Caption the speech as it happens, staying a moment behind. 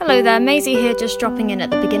Hello there, Maisie here, just dropping in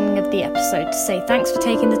at the beginning of the episode to say thanks for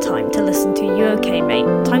taking the time to listen to You OK Mate,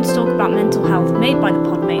 time to talk about mental health made by the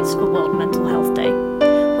Podmates for World Mental Health Day.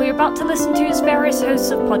 What you're about to listen to is various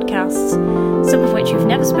hosts of podcasts, some of which who've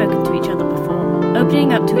never spoken to each other before,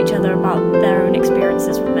 opening up to each other about their own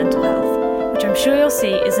experiences with mental health, which I'm sure you'll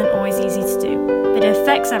see isn't always easy to do, but it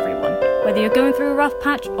affects everyone, whether you're going through a rough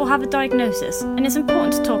patch or have a diagnosis, and it's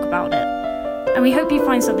important to talk about it. And we hope you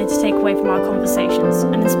find something to take away from our conversations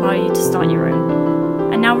and inspire you to start your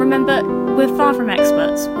own. And now remember, we're far from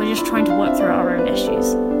experts, we're just trying to work through our own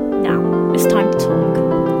issues. Now, it's time to talk.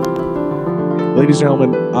 Ladies and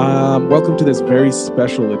gentlemen, welcome to this very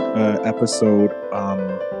special episode.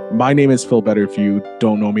 My name is Phil Better. If you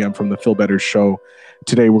don't know me, I'm from the Phil Better Show.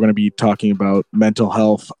 Today we're going to be talking about mental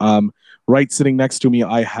health. Right sitting next to me,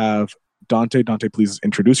 I have Dante. Dante, please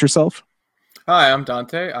introduce yourself. Hi, I'm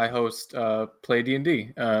Dante. I host Play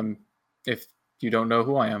D&D, if you don't know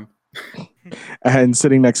who I am. And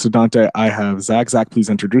sitting next to Dante, I have Zach. Zach,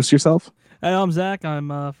 please introduce yourself. Hey, I'm Zach.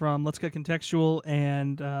 I'm from Let's Get Contextual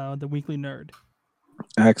and The Weekly Nerd.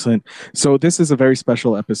 Excellent. So this is a very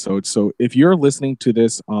special episode. So if you're listening to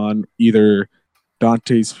this on either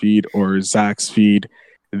Dante's feed or Zach's feed,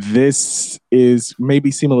 this is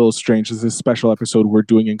maybe seem a little strange. This is a special episode we're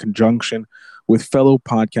doing in conjunction with fellow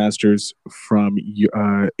podcasters from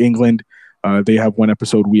England. They have one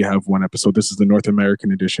episode, we have one episode. This is the North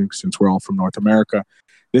American edition since we're all from North America.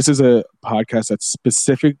 This is a podcast that's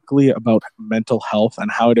specifically about mental health and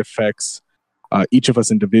how it affects each of us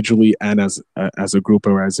individually and as a group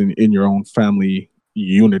or as in your own family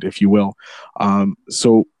unit, if you will.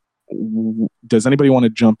 So does anybody want to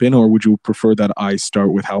jump in, or would you prefer that I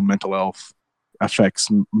start with how mental health affects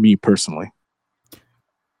me personally?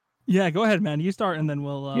 Yeah, go ahead, man. You start, and then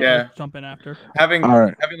we'll jump in after. Having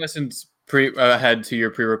listened ahead to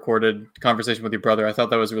your pre-recorded conversation with your brother, I thought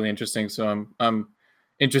that was really interesting. So I'm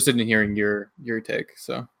interested in hearing your take.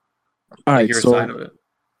 So, all right, your side of it.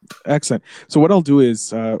 Excellent. So what I'll do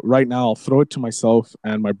is right now I'll throw it to myself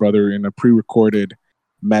and my brother in a pre-recorded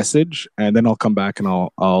message, and then I'll come back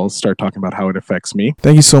and I'll start talking about how it affects me.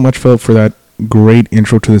 Thank you so much, Philip, for that great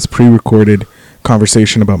intro to this pre-recorded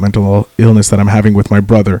conversation about mental illness that I'm having with my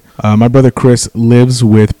brother. My brother Chris lives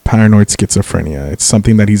with paranoid schizophrenia. It's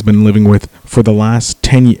something that he's been living with for the last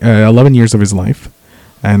 11 years of his life.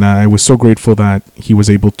 And I was so grateful that he was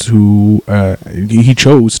able to, he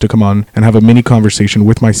chose to come on and have a mini conversation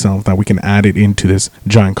with myself that we can add it into this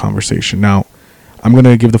giant conversation. Now, I'm going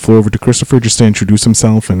to give the floor over to Christopher just to introduce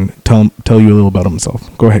himself and tell you a little about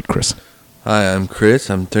himself. Go ahead, Chris. Hi, I'm Chris.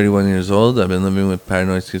 I'm 31 years old. I've been living with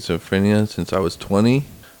paranoid schizophrenia since I was 20.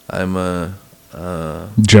 I'm a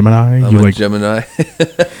Gemini. I'm a Gemini.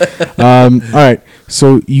 All right.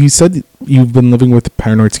 So you said you've been living with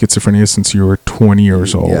paranoid schizophrenia since you were 20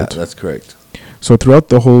 years old. Yeah, that's correct. So throughout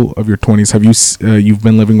the whole of your 20s, have you've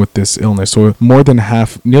been living with this illness? So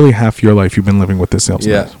nearly half your life, you've been living with this illness.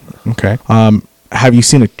 Yeah. Okay. Have you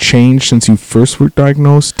seen a change since you first were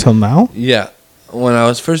diagnosed till now? Yeah. When I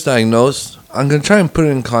was first diagnosed, I'm going to try and put it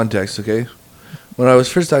in context, okay? When I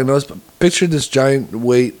was first diagnosed, picture this giant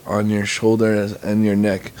weight on your shoulder and your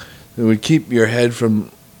neck. It would keep your head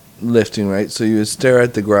from lifting, right? So you would stare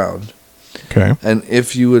at the ground. Okay. And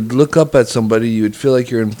if you would look up at somebody, you would feel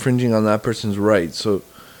like you're infringing on that person's rights. So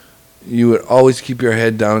you would always keep your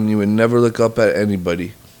head down. You would never look up at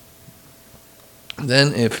anybody.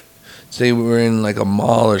 Then if, say we were in like a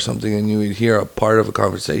mall or something and you would hear a part of a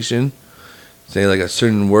conversation, say like a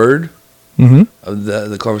certain word of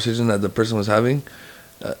the conversation that the person was having,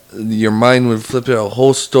 your mind would flip it a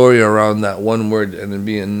whole story around that one word and then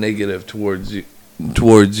be a negative towards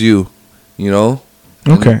you, you know?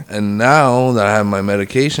 Okay. And now that I have my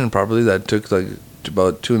medication properly, that took like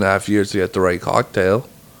about 2.5 years to get the right cocktail,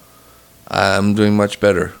 I'm doing much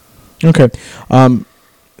better. Okay.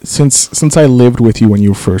 Since I lived with you when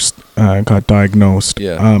you first got diagnosed,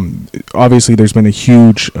 obviously there's been a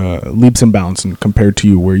huge leaps and bounds compared to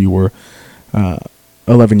you where you were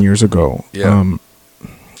 11 years ago. Yeah.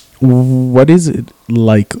 What is it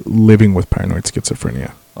like living with paranoid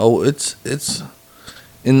schizophrenia? Oh, it's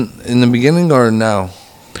in the beginning or now?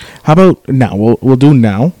 How about now? We'll do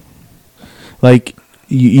now. Like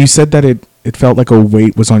you said that it felt like a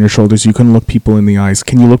weight was on your shoulders. You couldn't look people in the eyes.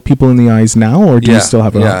 Can you look people in the eyes now, or do you still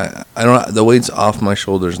have it on? Yeah, I don't. The weight's off my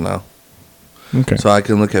shoulders now. Okay. So I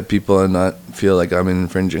can look at people and not feel like I'm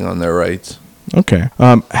infringing on their rights. Okay.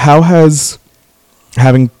 How has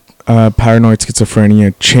having paranoid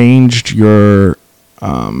schizophrenia changed your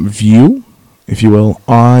view, if you will,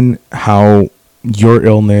 on how your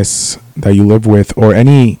illness that you live with or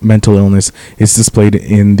any mental illness is displayed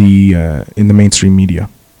in the mainstream media?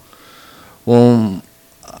 Well,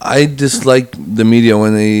 I dislike the media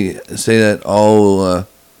when they say that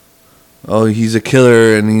he's a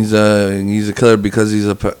killer and he's a killer because he's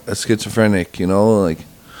a schizophrenic. You know, like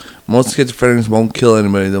most schizophrenics won't kill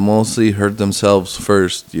anybody; they mostly hurt themselves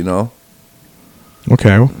first. You know.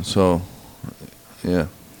 Okay. So, yeah.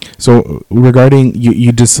 So regarding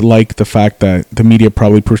you dislike the fact that the media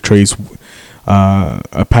probably portrays a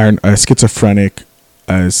schizophrenic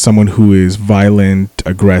as someone who is violent,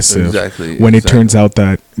 aggressive. Exactly. When it turns out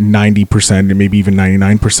that 90% and maybe even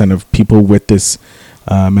 99% of people with this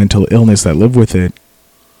mental illness that live with it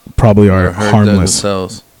probably are harmless,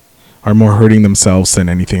 are more hurting themselves than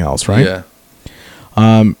anything else, right?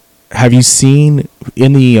 Yeah. Have you seen,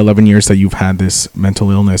 in the 11 years that you've had this mental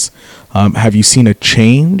illness, have you seen a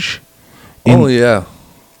change? Yeah.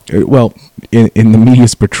 Well, in the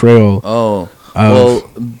media's portrayal. Well,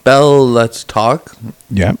 Bell Let's Talk.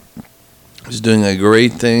 Yeah. Is doing a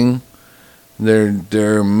great thing.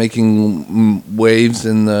 They're making waves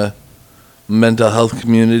in the mental health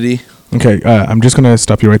community. Okay, I'm just going to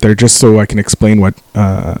stop you right there just so I can explain what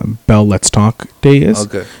Bell Let's Talk Day is.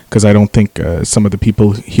 Okay. Because I don't think some of the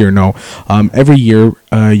people here know. Every year,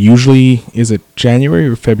 usually, is it January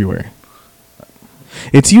or February?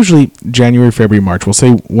 It's usually January, February, March. We'll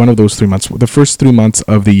say one of those 3 months. The first 3 months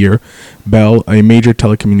of the year, Bell, a major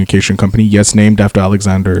telecommunication company, yes, named after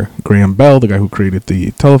Alexander Graham Bell, the guy who created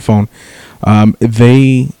the telephone,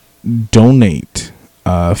 they donate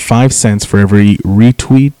 5 cents for every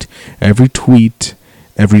retweet, every tweet,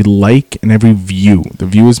 every like, and every view. The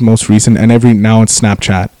view is most recent, and now it's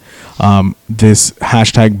Snapchat. This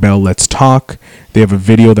hashtag Bell Let's Talk. They have a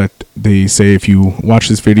video that they say if you watch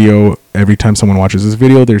this video, every time someone watches this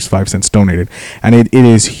video, there's 5 cents donated, and it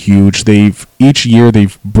is huge. Each year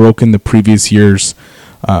they've broken the previous year's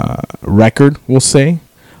record, we'll say.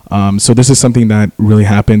 So this is something that really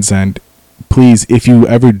happens, and please, if you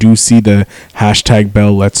ever do see the hashtag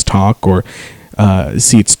Bell Let's Talk or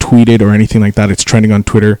see it's tweeted or anything like that, it's trending on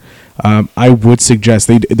Twitter, I would suggest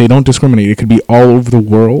they don't discriminate. It could be all over the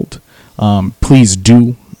world. Please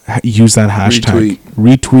do use that hashtag.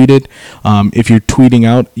 Retweet it. If you're tweeting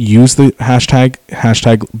out, use the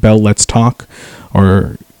hashtag Bell Let's Talk,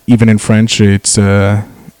 or even in French, it's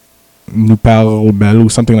Nous parle Bell,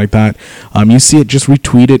 something like that. You see it, just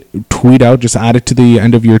retweet it, tweet out, just add it to the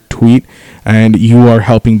end of your tweet, and you are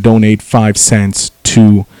helping donate 5 cents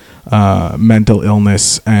to mental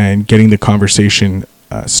illness and getting the conversation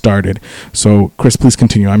started. So, Chris, please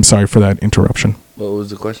continue. I'm sorry for that interruption. What was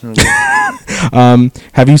the question again?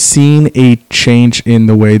 Have you seen a change in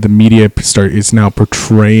the way the media is now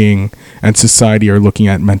portraying and society are looking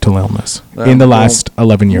at mental illness in the last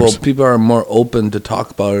 11 years? Well, people are more open to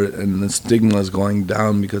talk about it, and the stigma is going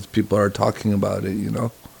down because people are talking about it, you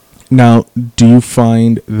know? Now, do you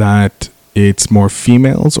find that it's more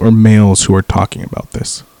females or males who are talking about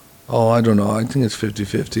this? Oh, I don't know. I think it's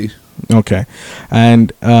 50-50. Okay.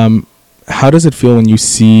 And how does it feel when you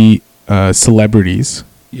see celebrities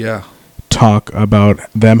talk about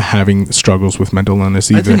them having struggles with mental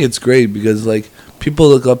illness? I think it's great because, like, people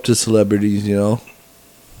look up to celebrities, you know?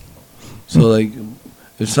 So, like,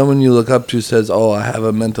 if someone you look up to says, oh, I have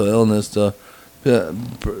a mental illness, the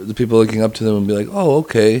people looking up to them will be like, oh,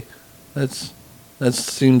 okay, that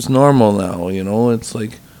seems normal now, you know? It's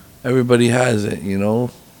like everybody has it, you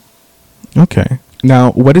know? Okay.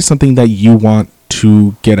 Now, what is something that you want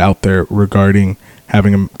to get out there regarding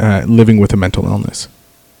having living with a mental illness?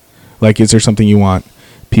 Like, is there something you want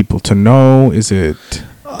people to know? Is it?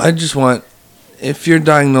 I just want, if you're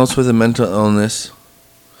diagnosed with a mental illness,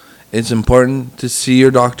 it's important to see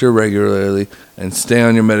your doctor regularly and stay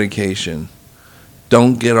on your medication.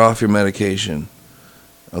 Don't get off your medication.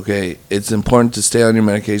 Okay, it's important to stay on your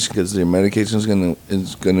medication because your medication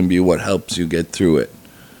is gonna be what helps you get through it.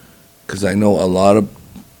 Because I know a lot of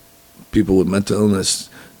people with mental illness,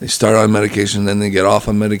 they start on medication, then they get off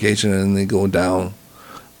on medication, and then they go down.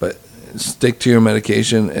 But stick to your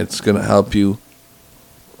medication; it's gonna help you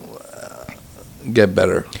get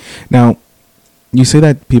better. Now, you say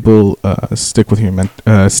that people stick with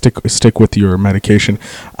your stick with your medication.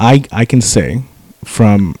 I can say,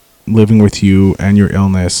 from living with you and your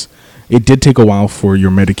illness, it did take a while for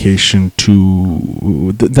your medication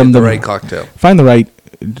to the right cocktail. Find the right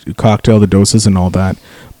cocktail, the doses, and all that.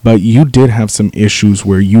 But you did have some issues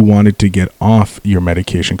where you wanted to get off your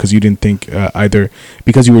medication because you didn't think either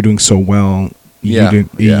because you were doing so well, you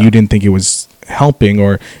didn't think it was helping,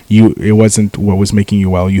 or it wasn't what was making you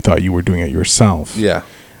well. You thought you were doing it yourself. Yeah.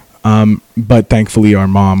 But thankfully, our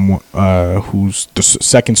mom, who's the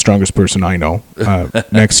second strongest person I know,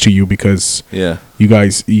 next to you, because Yeah. you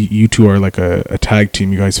guys, you two are like a tag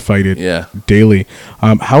team. You guys fight it Yeah. daily.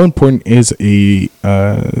 How important is a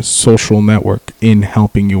social network in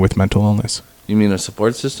helping you with mental illness? You mean a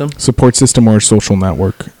support system? Support system or a social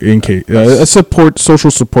network? In case a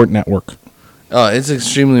social support network. Oh, it's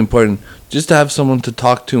extremely important. Just to have someone to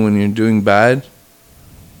talk to when you're doing bad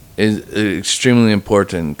is extremely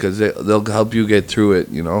important, because they'll help you get through it,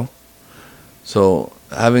 you know? So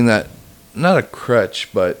having that, not a crutch,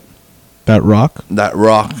 but That rock. that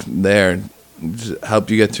rock there to help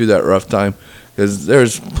you get through that rough time. Because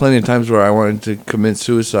there's plenty of times where I wanted to commit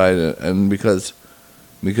suicide, and because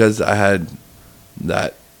I had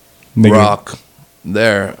that Negative. rock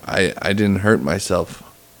there, I didn't hurt myself.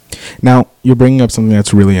 Now you're bringing up something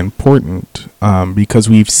that's really important, because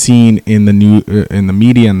we've seen in the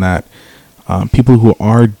media and that people who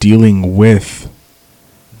are dealing with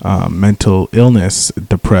mental illness,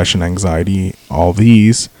 depression, anxiety, all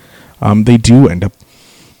these, they do end up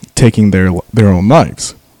taking their own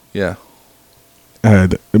lives. Yeah.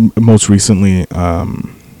 Most recently,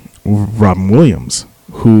 Robin Williams,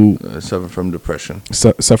 who Suffered from depression.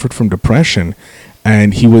 suffered from depression,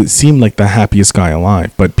 and he seemed like the happiest guy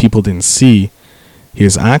alive, but people didn't see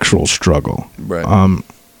his actual struggle. Right.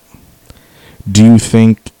 Do you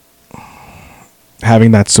think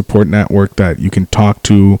having that support network that you can talk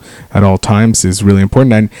to at all times is really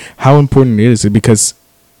important? And how important is it? Because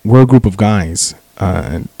we're a group of guys,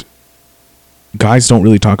 and guys don't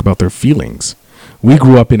really talk about their feelings. We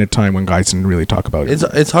grew up in a time when guys didn't really talk about it.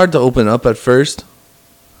 It's hard to open up at first,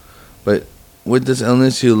 but with this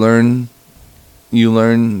illness, you learn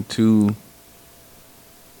to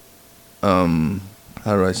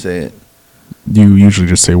how do I say it? You usually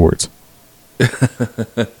just say words.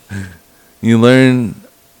 You learn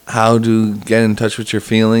how to get in touch with your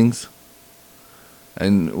feelings,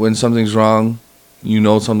 and when something's wrong, you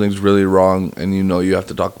know something's really wrong, and you know you have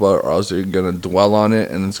to talk about it, or else you're gonna dwell on it,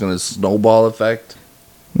 and it's gonna snowball effect.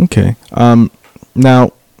 Okay.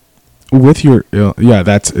 Now, with your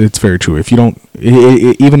it's very true. If you don't,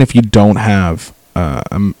 even if you don't have,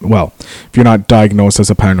 if you're not diagnosed as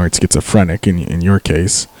a paranoid schizophrenic in your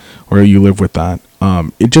case, or you live with that,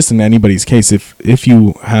 it just in anybody's case, if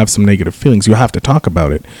you have some negative feelings, you have to talk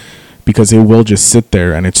about it, because it will just sit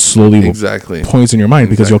there and it slowly will poison your mind,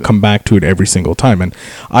 because you'll come back to it every single time. And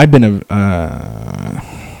I've been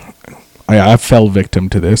I fell victim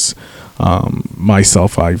to this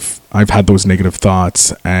myself. I've had those negative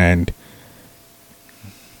thoughts, and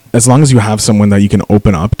as long as you have someone that you can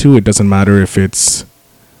open up to, it doesn't matter if it's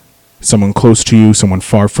someone close to you, someone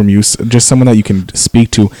far from you, just someone that you can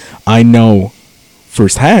speak to. I know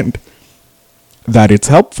firsthand that it's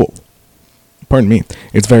helpful. Pardon me.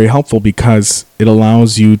 It's very helpful, because it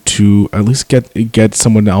allows you to at least get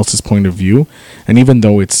someone else's point of view. And even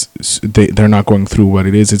though they're not going through what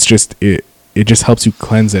it is, it's just it just helps you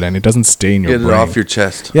cleanse it, and it doesn't stay in your brain. Get it off your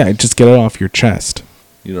chest. Yeah, just get it off your chest.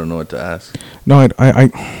 You don't know what to ask. No,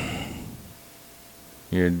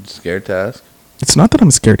 You're scared to ask? It's not that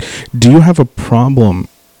I'm scared. Do you have a problem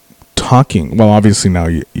talking? Well, obviously now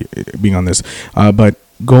you being on this, but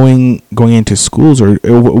going into schools, or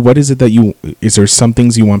what is it that is there some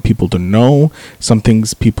things you want people to know? Some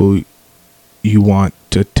things you want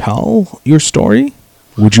to tell your story?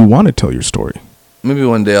 Would you want to tell your story? Maybe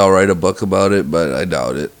one day I'll write a book about it, but I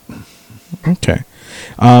doubt it. Okay.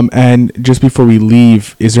 And just before we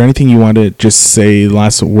leave, is there anything you want to just say,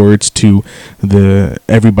 last words to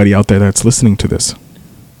everybody out there that's listening to this?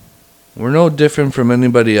 We're no different from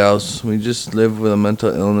anybody else. We just live with a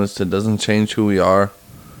mental illness that doesn't change who we are.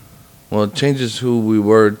 Well, it changes who we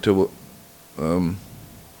were to who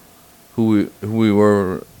we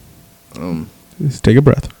were. Just take a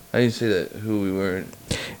breath. How do you say that? Who we were.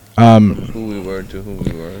 Who we were to who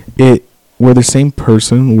we were. We're the same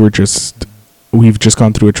person. We've just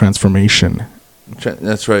gone through a transformation.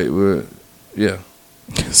 That's right. Yeah.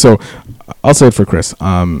 So I'll say it for Chris.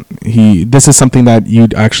 This is something that you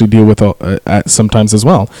actually deal with at sometimes as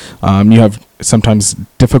well. You have sometimes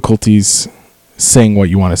difficulties saying what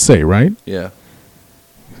you want to say, right? Yeah.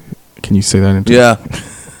 Can you say that? Yeah.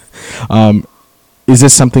 Is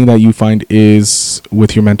this something that you find is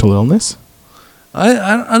with your mental illness?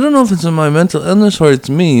 I don't know if it's in my mental illness or it's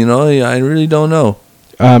me. You know, I really don't know.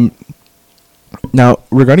 Now,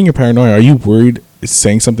 regarding your paranoia, are you worried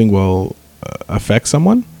saying something will affect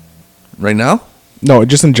someone? Right now? No,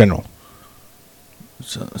 just in general.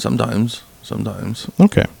 Sometimes.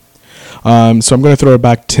 Okay. So I'm going to throw it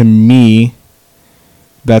back to me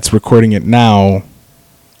that's recording it now.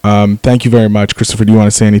 Thank you very much. Christopher, do you want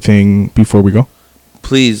to say anything before we go?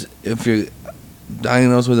 Please, if you're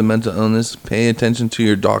diagnosed with a mental illness, pay attention to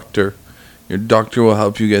your doctor. Your doctor will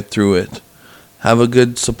help you get through it. Have a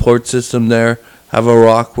good support system there. Have a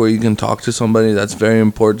rock where you can talk to somebody. That's very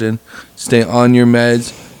important. Stay on your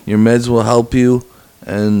meds. Your meds will help you,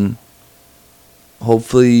 and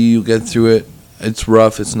hopefully you get through it. It's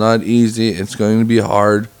rough. It's not easy. It's going to be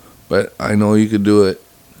hard, but I know you can do it.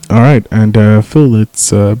 All right. And Phil,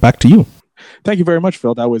 it's back to you. Thank you very much,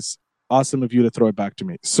 Phil. That was awesome of you to throw it back to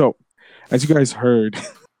me. So, as you guys heard,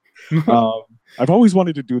 I've always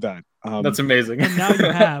wanted to do that. That's amazing. And now you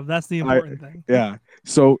have. That's the important thing. Yeah.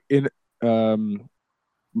 So in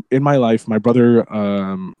my life, my brother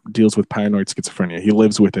deals with paranoid schizophrenia. He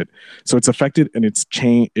lives with it. So it's affected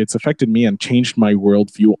it's affected me and changed my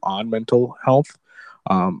worldview on mental health.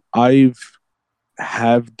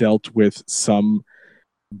 Have dealt with some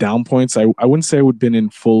down points. I wouldn't say I would have been in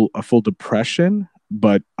a full depression,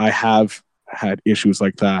 but I have had issues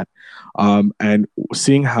like that. And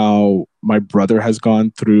seeing how my brother has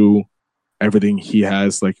gone through everything he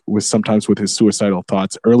has, like sometimes with his suicidal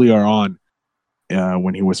thoughts earlier on,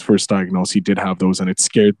 when he was first diagnosed, he did have those, and it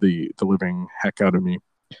scared the living heck out of me.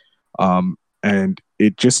 And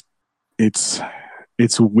it's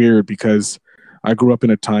weird because I grew up in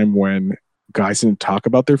a time when guys didn't talk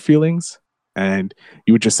about their feelings, and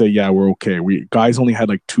you would just say, yeah, we're okay. Guys only had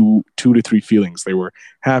like two to three feelings. They were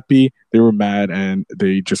happy, they were mad, and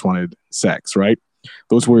they just wanted sex, right?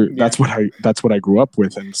 That's what I grew up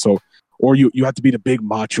with. And so, or you have to be the big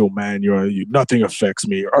macho man. Nothing affects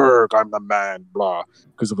me. I'm the man, blah,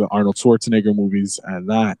 because of the Arnold Schwarzenegger movies and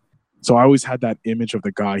that. So I always had that image of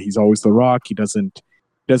the guy. He's always the Rock. He doesn't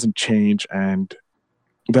change. And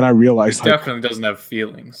then I realized he definitely doesn't have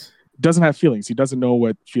feelings. Doesn't have feelings. He doesn't know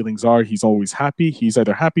what feelings are. He's always happy. He's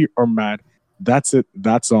either happy or mad. That's it.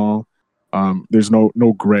 That's all. There's no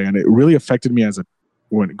gray, and it really affected me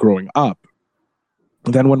when growing up.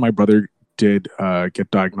 And then when my brother did get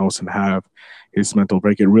diagnosed and have his mental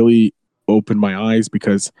break, it really opened my eyes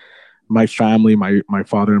because my family, my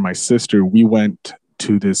father and my sister, we went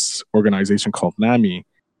to this organization called NAMI,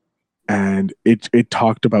 and it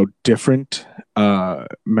talked about different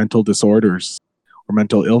mental disorders or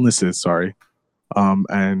mental illnesses, sorry,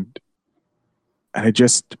 and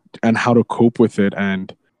how to cope with it,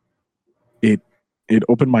 and it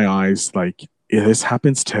opened my eyes. Like, this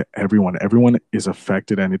happens to everyone. Everyone is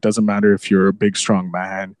affected, and it doesn't matter if you're a big, strong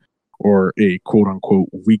man or a quote unquote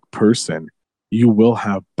weak person. You will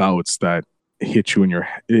have bouts that hit you, and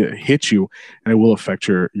it will affect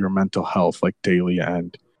your mental health like daily.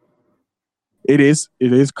 And it is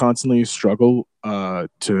constantly a struggle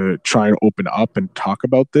to try and open up and talk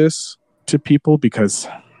about this to people, because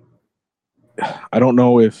I don't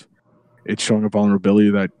know if it's showing a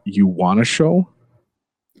vulnerability that you want to show.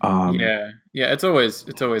 It's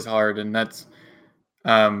always hard, and that's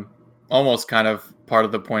almost kind of part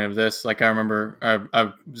of the point of this. Like, I remember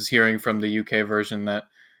I was hearing from the UK version that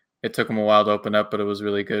it took them a while to open up, but it was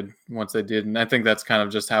really good once they did. And I think that's kind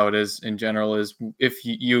of just how it is in general, is if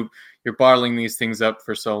you're bottling these things up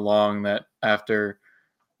for so long that after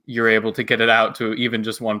you're able to get it out to even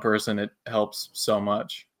just one person, it helps so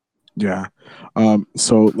much. Yeah.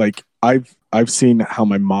 So like I've seen how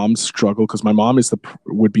my mom struggled, because my mom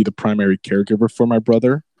would be the primary caregiver for my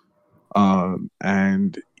brother.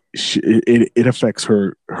 And it affects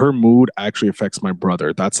her. Her mood actually affects my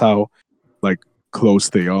brother. That's how like close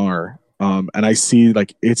they are. And I see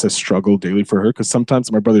like it's a struggle daily for her, because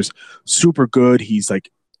sometimes my brother's super good. He's like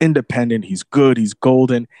independent. He's good. He's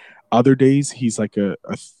golden. Other days he's like a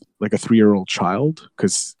 3-year-old child,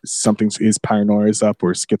 because his paranoia is up,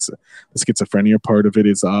 or the schizophrenia part of it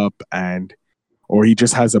is up, or he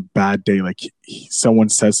just has a bad day. Like someone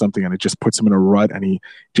says something and it just puts him in a rut, and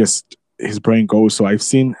his brain goes. So I've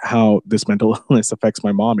seen how this mental illness affects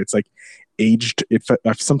my mom. It's like aged.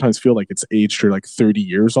 I sometimes feel like it's aged her like 30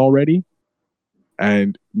 years already.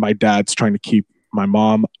 And my dad's trying to keep my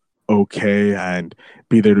mom okay and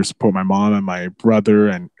be there to support my mom and my brother,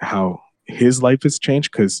 and how his life has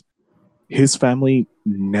changed because his family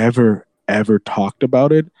never ever talked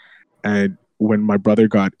about it. And when my brother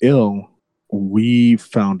got ill, we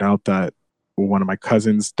found out that one of my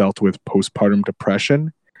cousins dealt with postpartum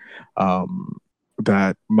depression,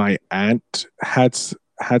 that my aunt had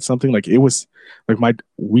something. Like, it was like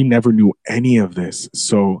we never knew any of this.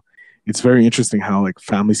 So it's very interesting how like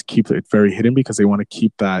families keep it very hidden, because they want to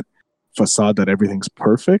keep that facade that everything's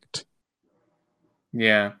perfect.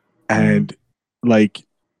 Yeah. And like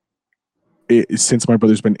since my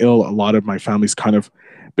brother's been ill, a lot of my family's kind of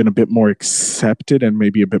been a bit more accepted and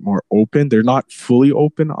maybe a bit more open. They're not fully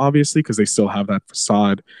open, obviously, because they still have that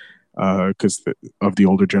facade because of the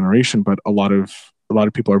older generation. But a lot of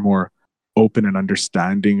people are more open and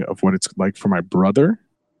understanding of what it's like for my brother,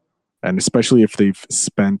 and especially if they've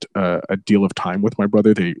spent a deal of time with my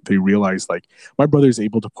brother, they realize like my brother is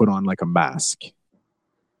able to put on like a mask,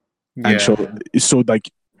 and so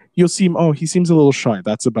like you'll see him. Oh, he seems a little shy.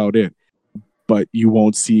 That's about it. But you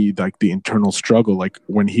won't see like the internal struggle. Like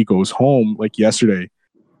when he goes home, like yesterday,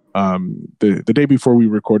 the day before we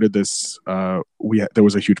recorded this, there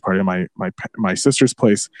was a huge party at my sister's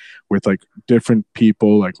place with like different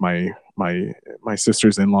people. Like my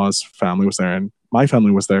sister's in-laws family was there, and my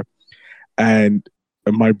family was there, and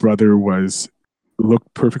my brother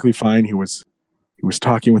looked perfectly fine. He was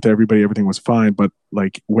talking with everybody. Everything was fine. But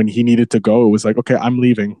like when he needed to go, it was like, okay, I'm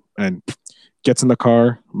leaving, and gets in the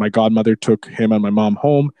car. My godmother took him and my mom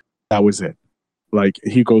home. That was it. Like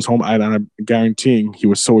he goes home, and I'm guaranteeing he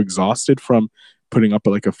was so exhausted from putting up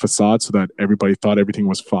like a facade so that everybody thought everything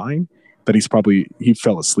was fine that he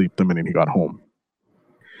fell asleep the minute he got home.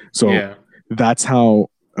 So that's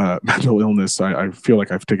how mental illness, I feel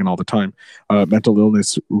like I've taken all the time. Mental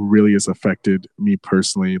illness really has affected me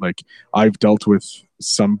personally. Like I've dealt with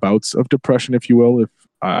some bouts of depression, if you will. If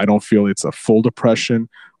I don't feel it's a full depression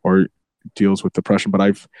or deals with depression, but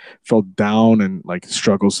I've felt down and like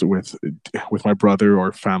struggles with my brother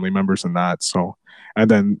or family members and that. So,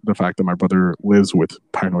 and then the fact that my brother lives with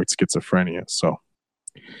paranoid schizophrenia. So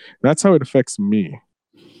that's how it affects me.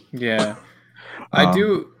 Yeah. I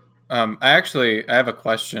do. I have a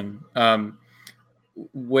question.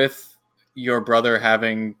 With your brother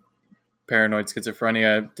having paranoid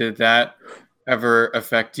schizophrenia, did that ever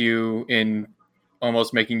affect you in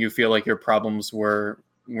almost making you feel like your problems were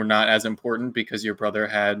not as important because your brother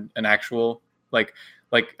had an actual like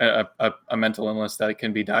a mental illness that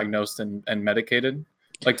can be diagnosed and medicated?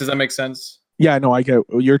 Like, does that make sense? Yeah, no, I get.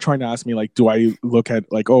 You're trying to ask me like, do I look at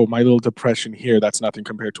like, oh, my little depression here? That's nothing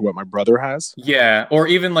compared to what my brother has. Yeah, or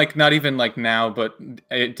even like not even like now, but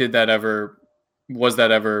was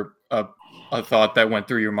that ever a thought that went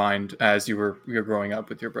through your mind as you're growing up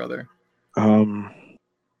with your brother? I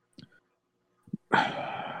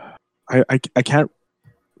can't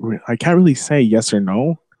really say yes or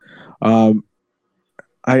no.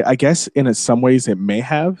 I guess in some ways it may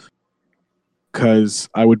have, because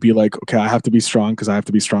I would be like, okay, I have to be strong because I have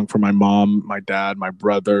to be strong for my mom, my dad, my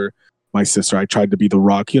brother, my sister. I tried to be the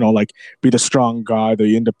rock, like be the strong guy,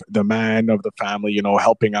 the man of the family,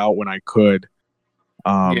 helping out when I could.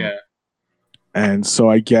 And so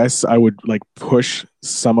I guess I would like push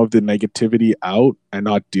some of the negativity out and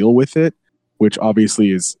not deal with it, which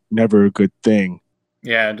obviously is never a good thing.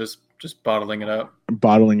 Yeah, just bottling it up.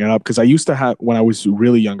 Because I used to have, when I was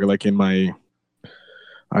really younger, like in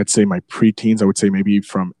I'd say my preteens, I would say maybe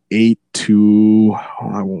from 8 to,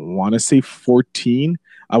 I want to say 14,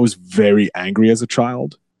 I was very angry as a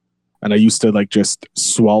child. And I used to like just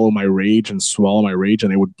swallow my rage, and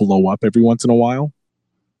it would blow up every once in a while.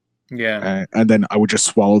 Yeah. And then I would just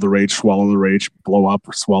swallow the rage, blow up,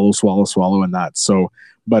 swallow, and that. So,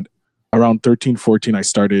 but around 13, 14, I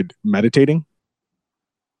started meditating.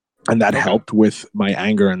 And that helped with my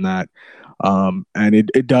anger and that. And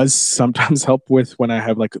it does sometimes help with when I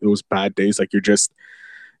have like those bad days, like you just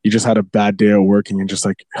had a bad day at work and you're just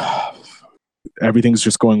like, everything's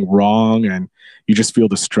just going wrong, and you just feel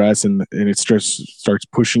the stress and it starts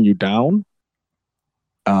pushing you down.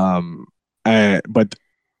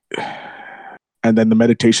 And then the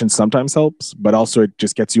meditation sometimes helps, but also it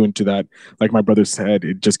just gets you into that, like my brother said,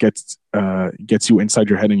 it just gets you inside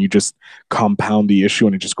your head, and you just compound the issue,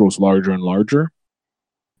 and it just grows larger and larger.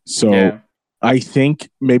 So I think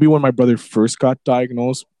maybe when my brother first got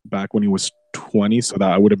diagnosed back when he was 20, so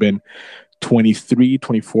that I would have been 23,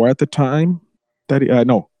 24 at the time.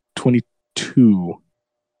 22.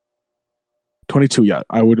 22, yeah.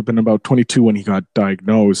 I would have been about 22 when he got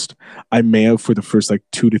diagnosed. I may have, for the first like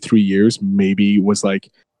 2 to 3 years, maybe was like,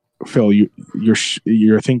 Phil,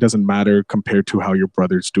 your thing doesn't matter compared to how your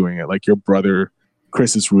brother's doing it. Like your brother,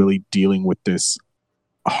 Chris, is really dealing with this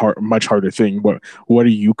much harder thing. What are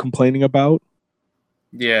you complaining about?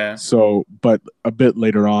 Yeah. So, but a bit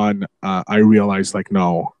later on, I realized like,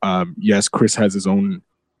 no, yes, Chris has his own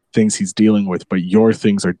things he's dealing with, but your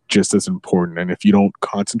things are just as important. And if you don't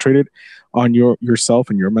concentrate it on yourself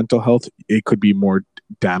and your mental health, it could be more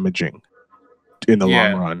damaging in the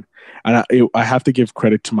long run. And I have to give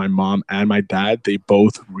credit to my mom and my dad. They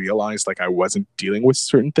both realized like I wasn't dealing with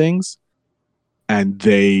certain things, and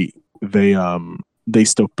they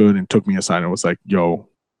stepped in and took me aside and was like, yo,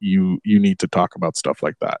 you need to talk about stuff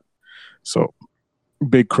like that. So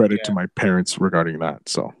big credit to Yeah. my parents regarding that.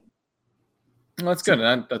 So Well, that's good.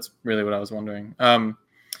 That's really what I was wondering.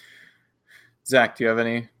 Zach, do you have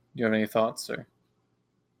any thoughts or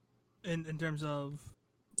In terms of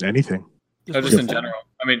anything. just in general?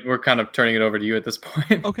 I mean, we're kind of turning it over to you at this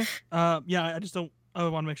point. Okay. Yeah, I just don't. I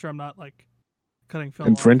want to make sure I'm not like cutting Phil off.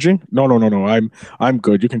 Infringing? No. I'm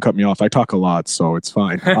good. You can cut me off. I talk a lot, so it's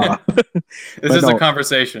fine. This is a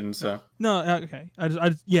conversation, so No, okay. I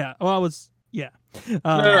just yeah. Well, I was yeah. no,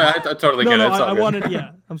 I totally get it. It's all I good. wanted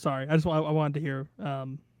yeah. I'm sorry. I wanted to hear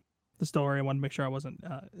the story. I wanted to make sure I wasn't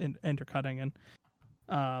intercutting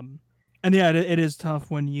and yeah, it is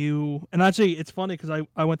tough when you and actually it's funny because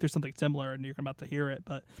I went through something similar and you're about to hear it,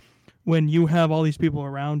 but when you have all these people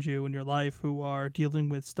around you in your life who are dealing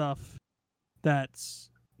with stuff that's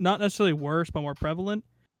not necessarily worse but more prevalent,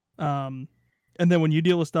 and then when you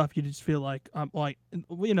deal with stuff, you just feel like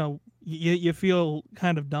you feel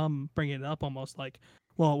kind of dumb bringing it up, almost like,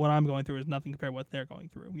 well, what I'm going through is nothing compared to what they're going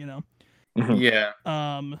through, Mhm. Yeah.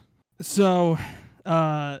 So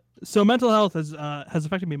mental health has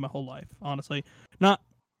affected me my whole life, honestly. Not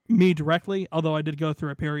me directly, although I did go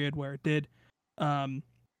through a period where it did.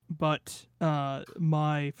 But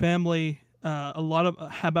my family,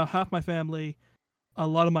 about half my family, a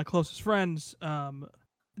lot of my closest friends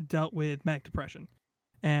dealt with manic depression.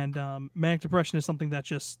 And manic depression is something that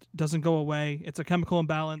just doesn't go away. It's a chemical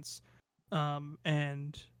imbalance.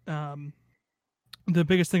 And the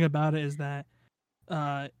biggest thing about it is that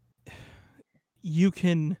you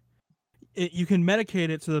can medicate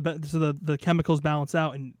it so the chemicals balance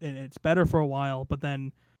out and it's better for a while, but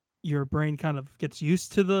then your brain kind of gets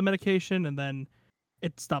used to the medication and then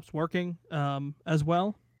it stops working as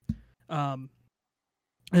well. And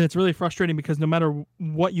it's really frustrating because no matter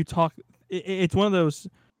what you talk, it's one of those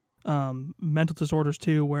mental disorders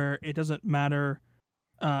too, where it doesn't matter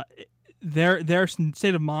their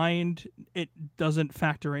state of mind, it doesn't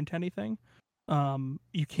factor into anything.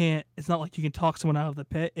 You can't, it's not like you can talk someone out of the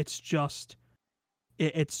pit. It's just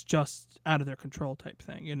out of their control type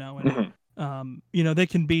thing, and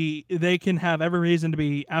they can have every reason to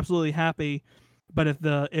be absolutely happy, but if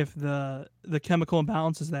the chemical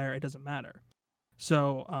imbalance is there, it doesn't matter.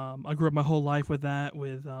 So I grew up my whole life with that,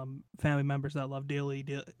 with family members that I love dearly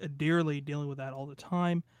dealing with that all the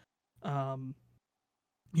time. Having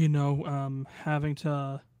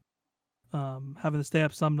to stay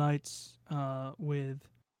up some nights with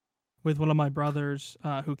one of my brothers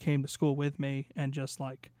who came to school with me and just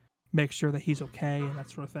like make sure that he's okay and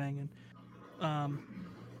that sort of thing.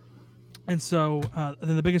 And so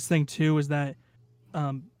then the biggest thing too is that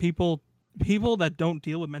people that don't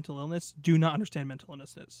deal with mental illness do not understand mental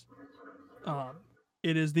illness is.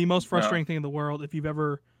 It is the most frustrating thing in the world. If you've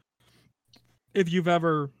ever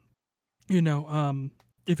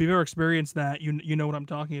experienced that, you know what I'm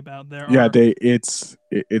talking about. It's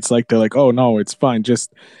like they're like, oh no, it's fine.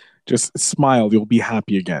 Just smile. You'll be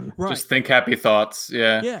happy again. Right. Just think happy thoughts.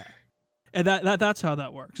 Yeah. Yeah. And that's how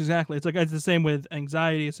that works. Exactly. It's like it's the same with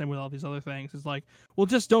anxiety, the same with all these other things. It's like, well,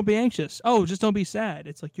 just don't be anxious. Oh, just don't be sad.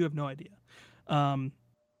 It's like you have no idea.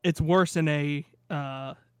 It's worse in a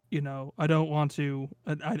I don't want to.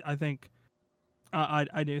 I think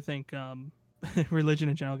I do think religion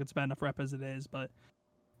in general gets bad enough rep as it is, but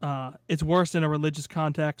it's worse in a religious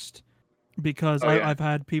context because I've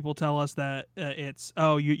had people tell us that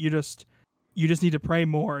you just need to pray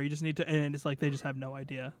more. You just need to, and it's like they just have no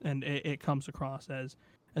idea, and it comes across as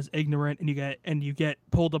ignorant, and you get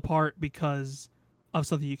pulled apart because of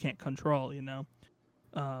something you can't control.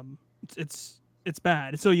 It's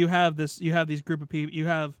bad. So you have these group of people. You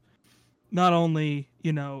have not only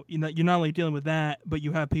you're not only dealing with that, but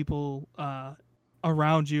you have people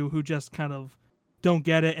around you who just kind of don't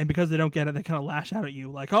get it, and because they don't get it, they kind of lash out at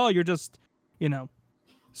you like, oh, you're just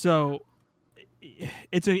so.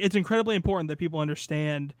 It's incredibly important that people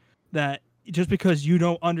understand that just because you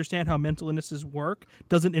don't understand how mental illnesses work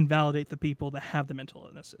doesn't invalidate the people that have the mental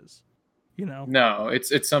illnesses. No,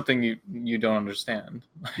 it's something you don't understand.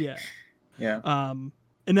 Yeah. Yeah.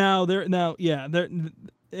 And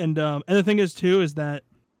the thing is too is that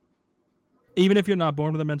even if you're not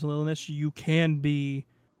born with a mental illness,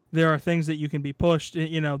 there are things that you can be pushed.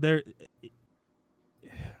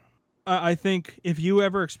 I think if you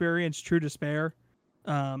ever experience true despair,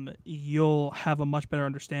 you'll have a much better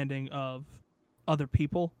understanding of other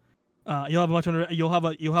people. You'll have a much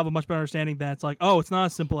better understanding that it's like, oh, it's not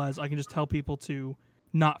as simple as I can just tell people to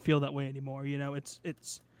not feel that way anymore. It's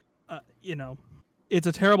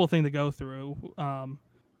a terrible thing to go through.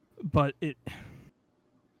 But I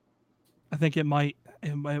think it might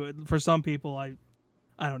for some people. I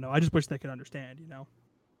don't know. I just wish they could understand.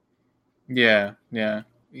 Yeah, yeah.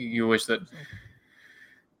 You wish that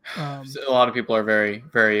Um, a lot of people are very,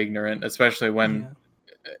 very ignorant, especially when yeah.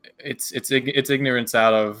 it's ignorance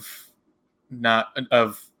out of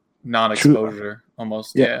True. non-exposure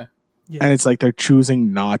almost. Yeah. Yeah. Yeah. And it's like they're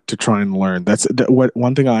choosing not to try and learn. That's what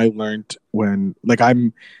one thing I learned when, like,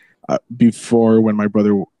 I'm before when my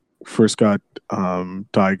brother first got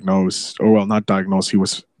diagnosed, or well, not diagnosed. He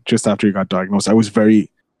was just after he got diagnosed. I was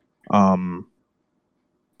very um,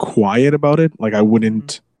 quiet about it. Like, I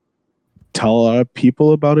wouldn't tell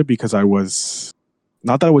people about it because I was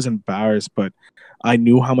not that I was embarrassed, but I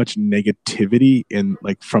knew how much negativity in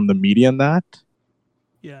like from the media and that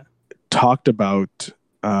Yeah. talked about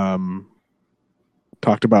um,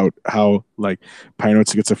 talked about how like paranoid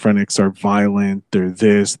schizophrenics are violent, they're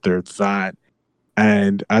this, they're that.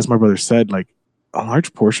 And as my brother said, like a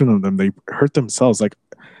large portion of them, they hurt themselves. Like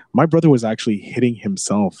my brother was actually hitting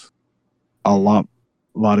himself a lot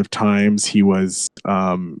of times. He was,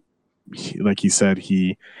 like he said,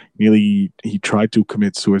 he tried to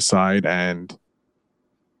commit suicide, and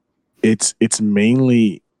it's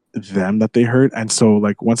mainly them that they hurt. And so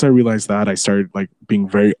like once I realized that, I started like being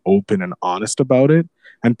very open and honest about it,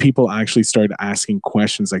 and people actually started asking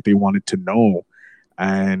questions, like they wanted to know,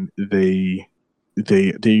 and they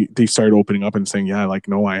started opening up and saying, yeah, like,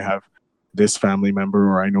 no, I have this family member,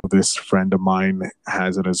 or I know this friend of mine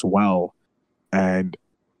has it as well. And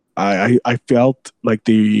I felt like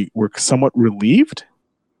they were somewhat relieved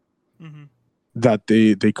Mm-hmm. that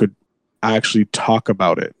they could actually talk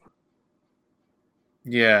about it.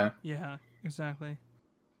 Yeah. Yeah, exactly.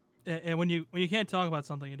 And when you can't talk about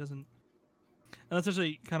something, it doesn't. And that's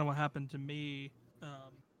actually kind of what happened to me.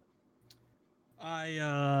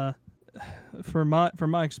 I for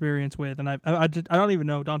my experience with, and I don't even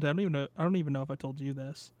know, Dante. I don't even know if I told you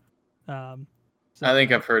this. So, I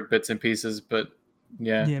think I've heard bits and pieces, but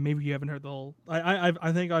yeah. yeah, maybe you haven't heard the whole.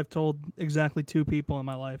 I think I've told exactly 2 people in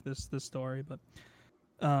my life this story, but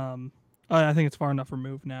I think it's far enough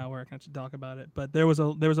removed now where I can actually talk about it. But there was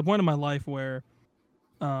a point in my life where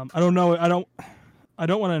I don't know, I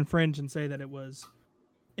don't want to infringe and say that it was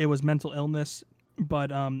mental illness,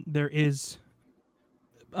 but there is.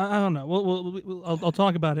 I don't know. I'll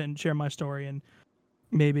talk about it and share my story, and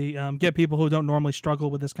maybe get people who don't normally struggle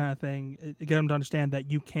with this kind of thing, get them to understand that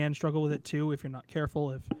you can struggle with it too if you're not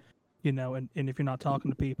careful, if you know, and if you're not talking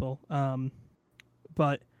to people.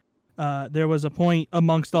 But there was a point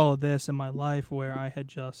amongst all of this in my life where I had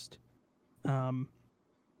just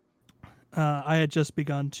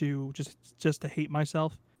begun to just to hate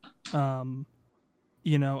myself. You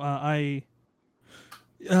know, I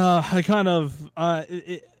kind of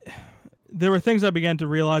there were things I began to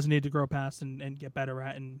realize I needed to grow past and get better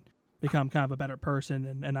at and become kind of a better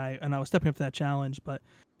person, and I was stepping up to that challenge. But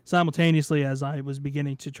simultaneously, as I was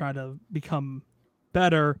beginning to try to become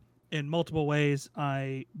better in multiple ways,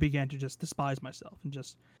 I began to just despise myself and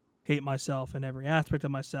just hate myself in every aspect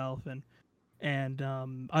of myself, and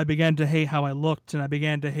I began to hate how I looked, and I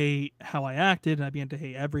began to hate how I acted, and I began to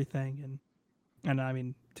hate everything, and I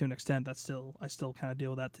mean, to an extent, I still kind of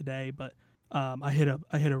deal with that today. But I hit a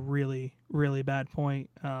really really bad point,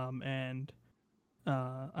 and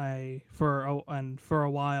for a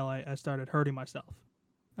while I started hurting myself,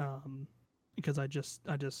 because I'd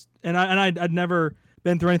never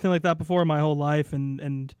been through anything like that before in my whole life, and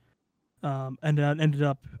ended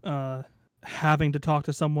up having to talk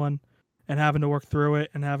to someone and having to work through it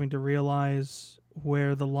and having to realize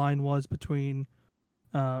where the line was between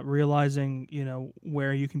realizing, you know,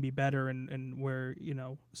 where you can be better and where, you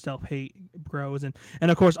know, self-hate grows. And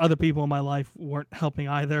of course, other people in my life weren't helping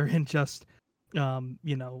either. And just,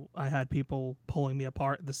 you know, I had people pulling me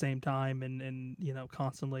apart at the same time and you know,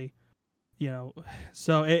 constantly, you know,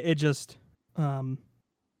 so it just, you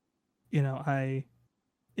know,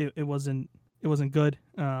 it wasn't good.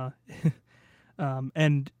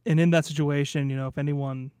 And in that situation, you know, if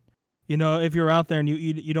anyone, you know, if you're out there and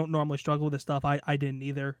you don't normally struggle with this stuff, I didn't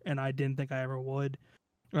either, and I didn't think I ever would.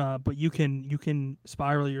 But you can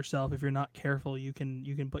spiral yourself if you're not careful. You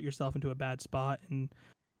can put yourself into a bad spot. And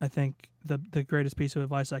I think the greatest piece of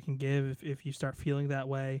advice I can give if you start feeling that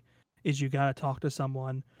way is you gotta talk to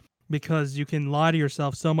someone, because you can lie to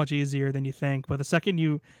yourself so much easier than you think. But the second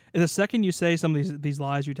you say some of these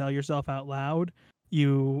lies you tell yourself out loud,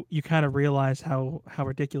 you kind of realize how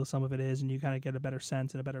ridiculous some of it is, and you kind of get a better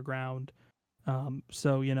sense and a better ground.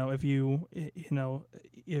 So you know, if you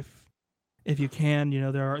can, you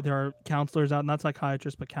know, there are counselors out, not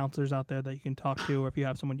psychiatrists, but counselors out there that you can talk to, or if you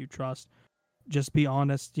have someone you trust, just be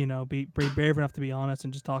honest. You know, be brave enough to be honest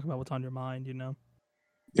and just talk about what's on your mind. You know.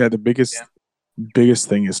 Yeah, the biggest biggest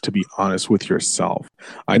thing is to be honest with yourself.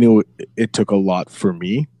 I knew it took a lot for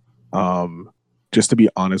me, just to be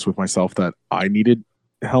honest with myself that I needed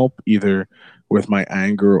help either with my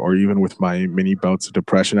anger or even with my mini bouts of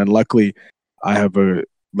depression. And luckily, I have a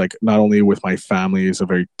like not only with my family is a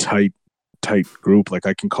very tight group. Like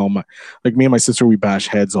I can call my like me and my sister we bash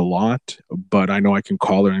heads a lot, but I know I can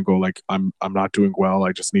call her and go like I'm not doing well.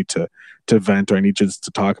 I just need to vent or I need just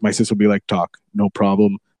to talk. My sister will be like, talk, no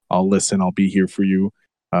problem. I'll listen. I'll be here for you.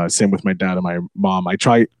 Same with my dad and my mom. I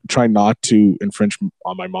try not to infringe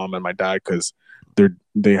on my mom and my dad because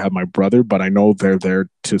they have my brother, but I know they're there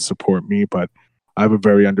to support me. But I have a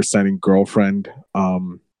very understanding girlfriend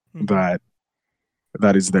that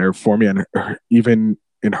is there for me, and even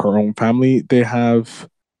in her own family, they have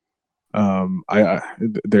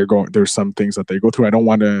there's some things that they go through. I don't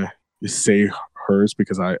want to say hers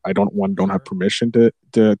because I don't have permission to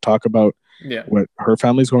talk about what her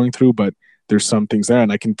family's going through, but there's some things there,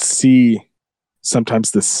 and I can see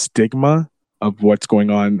sometimes the stigma of what's going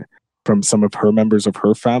on from some of her members of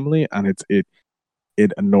her family, and it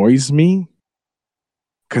annoys me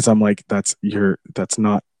because I'm like that's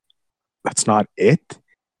not it.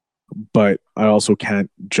 But I also can't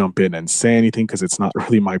jump in and say anything because it's not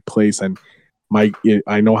really my place. And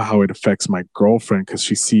I know how it affects my girlfriend because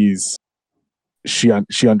she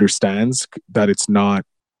understands that it's not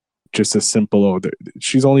just a simple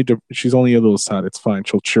she's only a little sad. It's fine.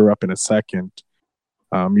 She'll cheer up in a second.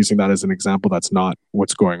 Using that as an example, that's not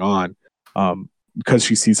what's going on. Because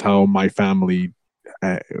she sees how my family,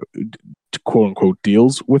 quote unquote,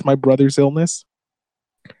 deals with my brother's illness,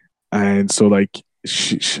 and so like.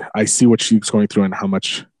 I see what she's going through and how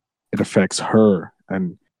much it affects her,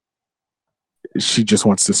 and she just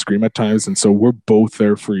wants to scream at times. And so we're both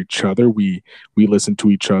there for each other. We listen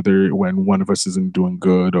to each other when one of us isn't doing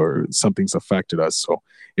good or something's affected us. So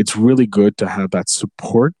it's really good to have that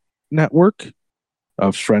support network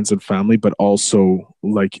of friends and family, but also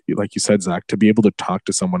like you said, Zach, to be able to talk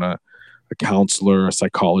to someone, a counselor, a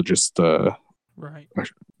psychologist, right.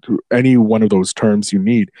 Any one of those terms you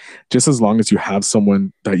need, just as long as you have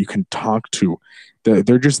someone that you can talk to.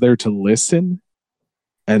 They're just there to listen,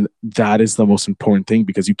 and that is the most important thing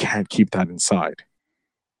because you can't keep that inside.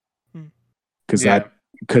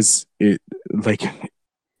 Because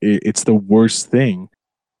it's the worst thing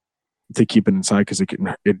to keep it inside because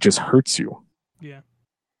it just hurts you. Yeah.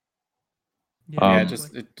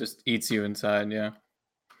 It just eats you inside. Yeah.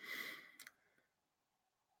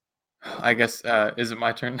 I guess is it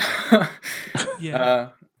my turn? Yeah.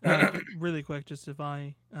 Really quick, just if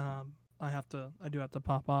I do have to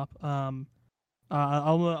pop off. I'm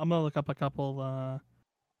gonna look up a couple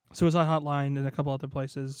suicide hotline and a couple other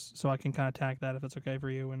places so I can kind of tag that if it's okay for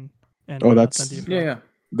you and that's yeah.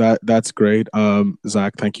 That's great.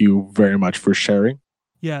 Zach, thank you very much for sharing.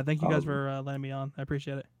 Yeah, thank you guys for letting me on. I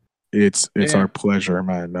appreciate it. It's our pleasure,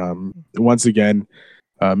 man. Once again,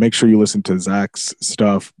 make sure you listen to Zach's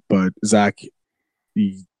stuff. But Zach,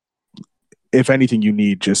 if anything you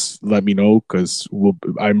need, just let me know because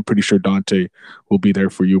I'm pretty sure Dante will be there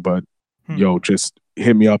for you. But just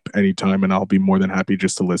hit me up anytime, and I'll be more than happy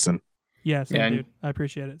just to listen. Yeah, dude. I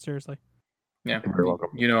appreciate it. Seriously. Yeah, you're very welcome.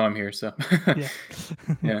 You know I'm here, so yeah.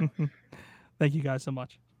 Yeah. Thank you guys so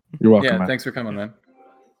much. You're welcome. Yeah, man. Thanks for coming, man.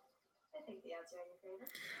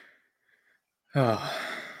 Oh,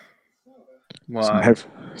 well,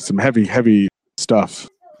 some heavy stuff.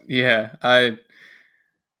 Yeah, I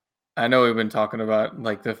know we've been talking about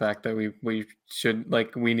like the fact that we should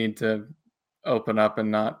we need to open up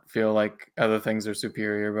and not feel like other things are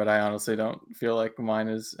superior, but I honestly don't feel like mine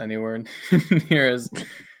is anywhere near as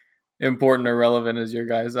important or relevant as your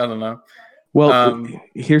guys. I don't know. Well,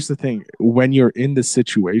 here's the thing. When you're in the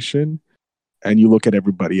situation and you look at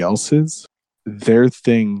everybody else's, their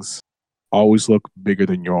things always look bigger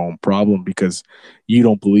than your own problem because you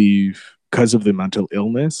don't believe because of the mental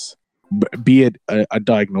illness, be it a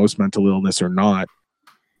diagnosed mental illness or not,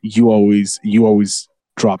 you always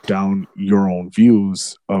drop down your own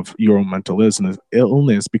views of your own mental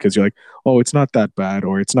illness because you're like, oh, it's not that bad,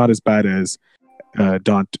 or it's not as bad as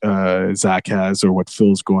Zach has, or what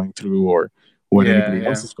Phil's going through, or what anybody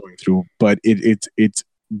else is going through. But it's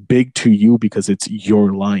big to you because it's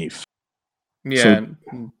your life. Yeah.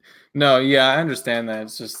 I understand that.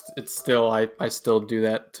 It's still I still do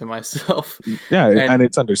that to myself. Yeah, and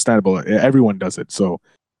it's understandable. Everyone does it. So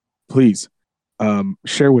please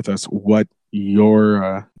share with us what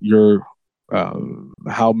your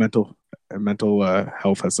how mental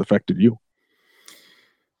health has affected you.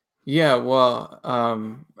 Yeah, well,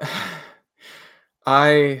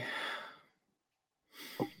 I've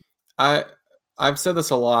said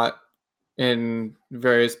this a lot in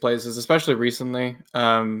various places, especially recently.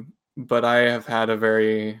 But I have had a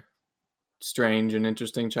very strange and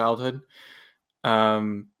interesting childhood.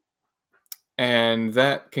 Um, and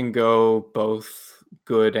that can go both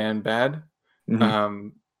good and bad. Mhm.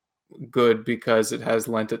 Um, Good because it has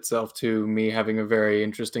lent itself to me having a very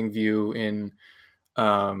interesting view in,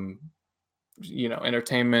 um,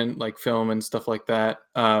 entertainment, like film and stuff like that.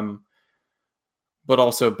 But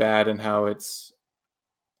also bad in how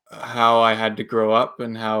I had to grow up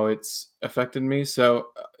and how it's affected me.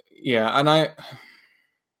 So, yeah, and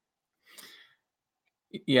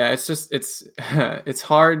yeah, it's it's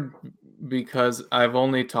hard because I've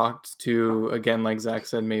only talked to, again, like Zach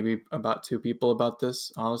said, maybe about two people about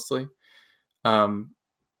this, honestly. Um,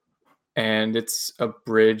 and it's a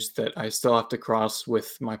bridge that I still have to cross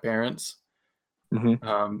with my parents, Mhm.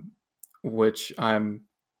 um, which I'm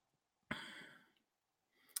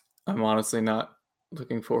honestly not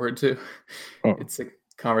looking forward to. Oh, It's a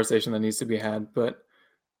conversation that needs to be had, but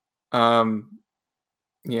um,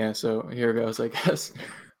 yeah. So here goes, I guess.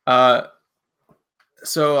 Uh,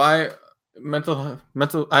 so I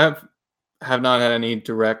have not had any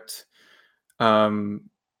direct, um,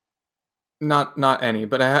 not any,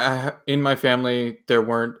 but in my family there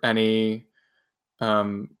weren't any,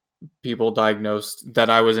 um, people diagnosed that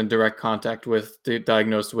I was in direct contact with,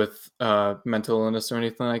 diagnosed with mental illness or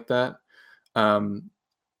anything like that. Um,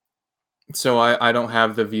 so I don't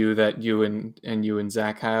have the view that you and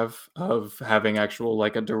Zach have of having actual,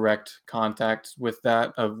 like, a direct contact with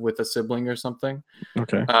that, of with a sibling or something.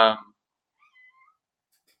 okay. Um,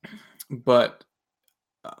 but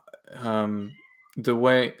uh, um, the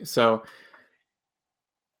way so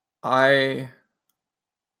I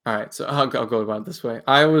all right, so I'll go about it this way.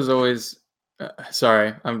 I was always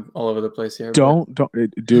sorry, I'm all over the place here,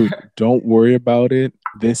 but Dude, don't worry about it.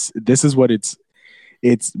 This is what it's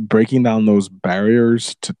breaking down those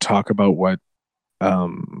barriers to talk about what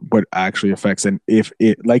actually affects. And if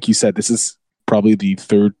it, like you said, this is probably the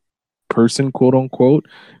third person, quote unquote,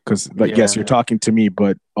 because, like, yes, you're yeah, talking to me,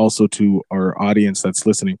 but also to our audience that's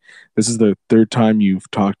listening. This is the third time you've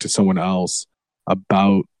talked to someone else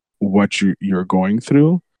about what you're going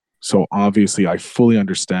through. So obviously I fully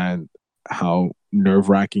understand how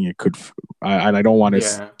nerve-wracking it could and I don't want to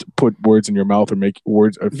yeah. put words in your mouth or make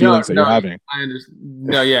words or No, feelings that you're no, having. I understand.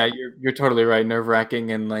 No, yeah, you're totally right. Nerve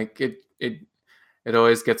wracking, and like it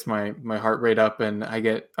always gets my heart rate up, and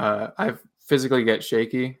I physically get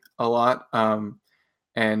shaky a lot,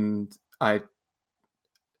 and I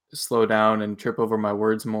slow down and trip over my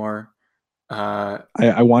words more. Uh,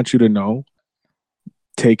 I want you to know,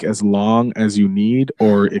 take as long as you need,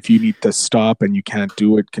 or if you need to stop and you can't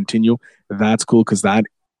do it, continue. That's cool, because that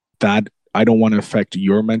I don't want to affect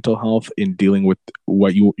your mental health in dealing with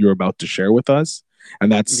what you're about to share with us.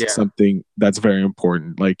 And that's yeah. something that's very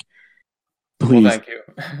important. Like, Well, please, thank you.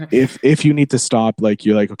 if you need to stop, like,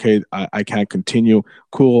 you're like, okay, I can't continue,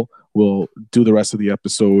 cool, we'll do the rest of the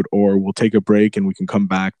episode, or we'll take a break and we can come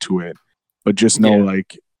back to it. But just know, Yeah,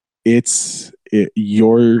 like,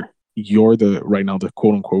 you're the right now the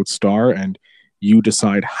quote unquote star, and you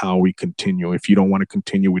decide how we continue. If you don't want to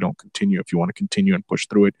continue, we don't continue. If you want to continue and push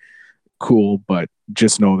through it, cool. But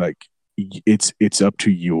just know, like, it's up to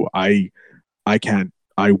you. I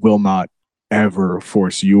will not ever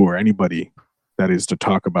force you or anybody that is to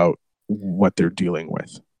talk about what they're dealing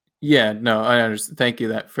with. yeah. No, I understand. Thank you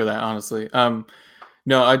that for that. Honestly,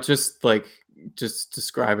 no, I just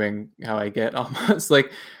describing how I get almost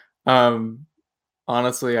like, um,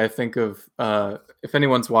 honestly, I think of, if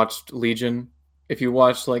anyone's watched Legion, if you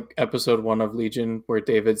watch like episode 1 of Legion where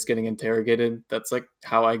David's getting interrogated, that's like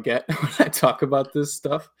how I get when I talk about this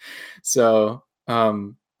stuff. So,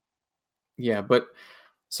 yeah, but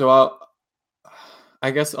so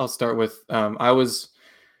I guess I'll start with, I was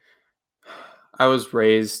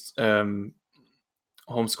raised, homeschooled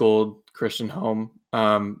Christian home.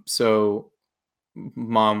 So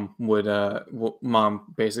mom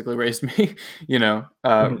basically raised me,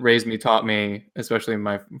 Mhm. raised me, taught me, especially in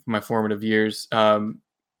my formative years. And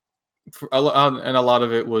a lot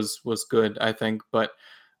of it was good, I think, but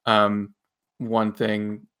um one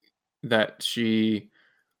thing that she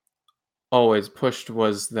always pushed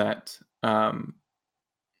was that,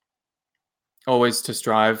 always to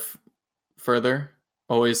strive further,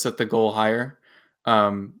 always set the goal higher.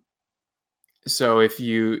 um so if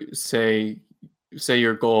you say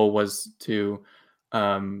your goal was to,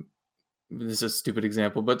 um this is a stupid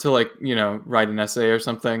example, but to, like, write an essay or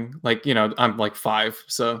something, like, I'm like 5,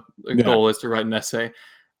 so the Yeah. goal is to write an essay.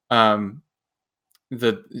 um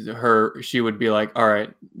she would be like, all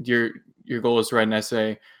right, your goal is to write an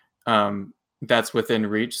essay. that's within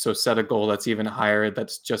reach. So set a goal that's even higher,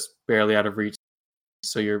 that's just barely out of reach.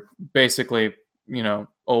 So you're basically,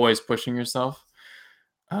 always pushing yourself.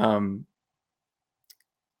 Um,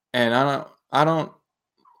 and I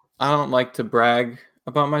don't like to brag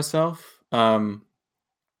about myself.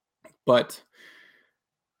 But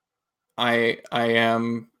I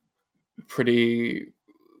am pretty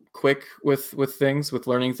quick with things, with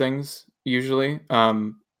learning things usually.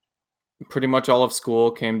 Pretty much all of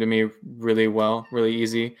school came to me really well, really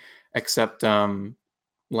easy, except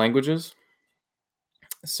languages.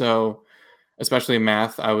 So especially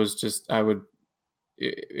math, I would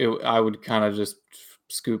kind of just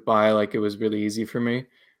scoot by, like it was really easy for me.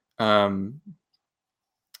 Um,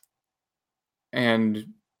 and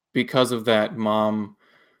because of that, mom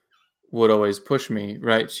would always push me,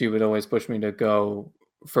 right? She would always push me to go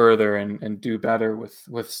further and do better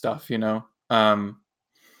with stuff,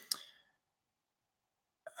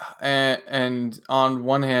 and on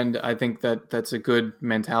one hand, I think that that's a good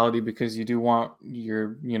mentality, because you do want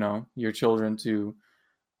your children to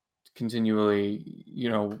continually,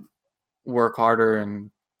 work harder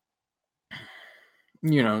and,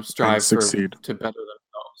 And strive succeed. to better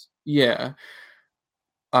themselves. Yeah.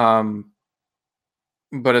 Um,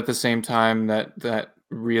 but at the same time, that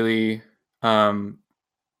really um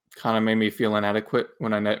kind of made me feel inadequate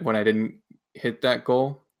when I didn't hit that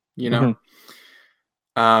goal, you know?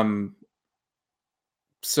 Mhm. Um,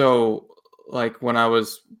 so like when I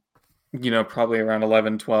was, probably around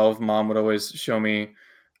 11, 12, mom would always show me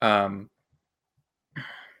um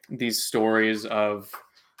these stories of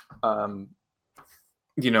um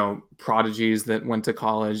prodigies that went to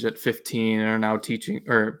college at 15 and are now teaching,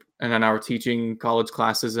 and are now teaching college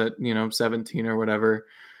classes at, 17 or whatever.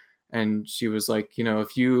 And she was like,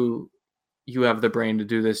 if you have the brain to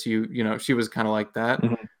do this, she was kind of like that.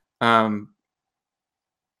 Mhm. Um,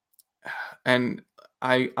 and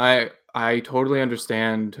I totally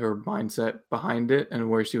understand her mindset behind it and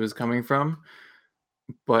where she was coming from,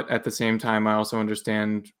 but at the same time, I also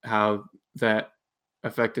understand how that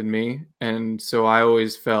affected me, and so I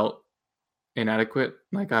always felt inadequate,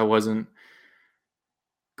 like I wasn't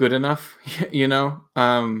good enough, you know.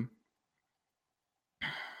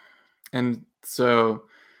 And so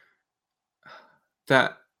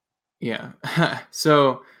that, yeah,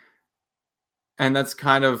 so, and that's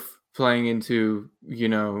kind of playing into,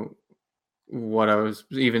 what I was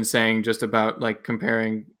even saying just about like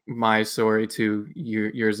comparing my story to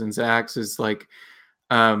yours and Zach's, is like,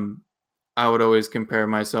 um, I would always compare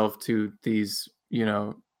myself to these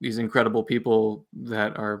incredible people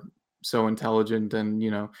that are so intelligent and,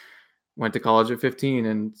 went to college at 15.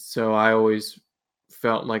 And so I always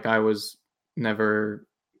felt like I was never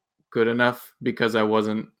good enough because I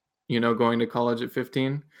wasn't, going to college at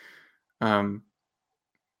 15. Um,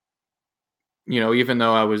 even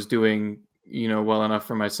though I was doing, well enough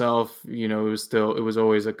for myself, it was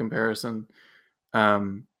always a comparison.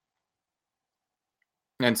 Um,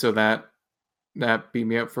 and so that beat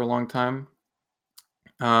me up for a long time.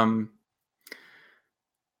 Um,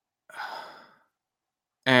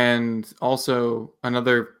 and also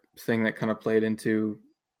another thing that kind of played into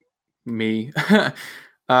me,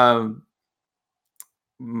 um,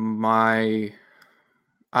 my,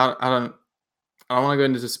 I don't, I don't want to go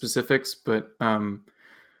into the specifics, but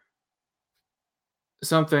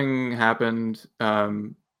something happened.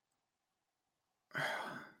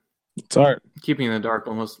 It's art. Keeping it in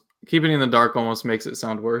the dark almost makes it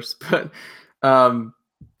sound worse, but um,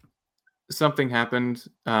 something happened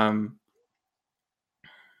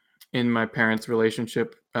in my parents'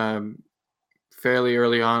 relationship fairly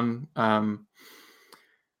early on.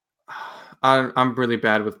 I'm really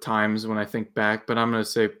bad with times when I think back, but I'm going to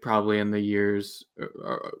say probably in the years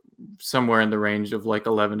somewhere in the range of like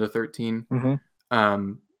 11 to 13. Hmm.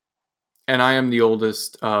 Um, and I am the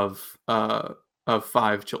oldest of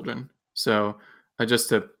 5 children. So just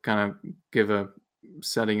to kind of give a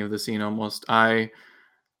setting of the scene, almost, I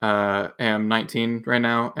am 19 right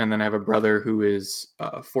now, and then I have a brother who is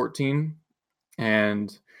 14,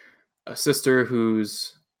 and a sister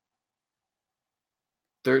who's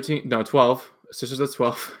 13, no, 12. A sister that's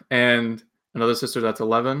 12, and another sister that's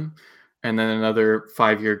 11, and then another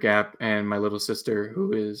 5-year gap, and my little sister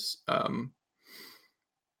who is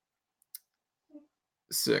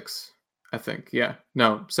 6, I think. Yeah,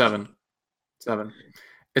 no, 7.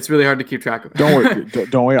 It's really hard to keep track of. Don't worry.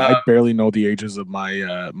 Don't worry. I Uh, barely know the ages of my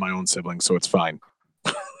own siblings, so it's fine.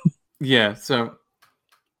 yeah. So,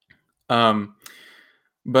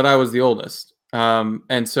 but I was the oldest,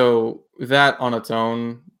 and so that on its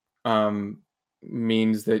own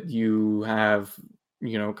means that you have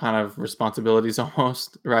kind of responsibilities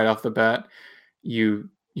almost right off the bat. You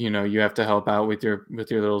have to help out with your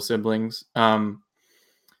little siblings.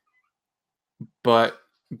 But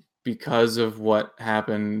because of what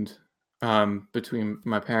happened between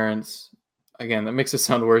my parents, again, that makes it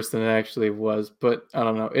sound worse than it actually was. But I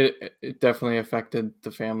don't know. It definitely affected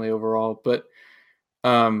the family overall. But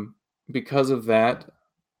because of that,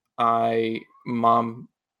 mom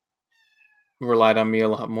relied on me a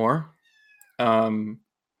lot more, and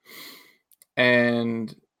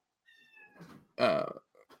uh,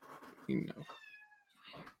 you know,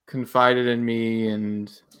 confided in me,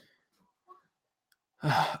 and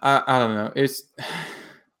I don't know.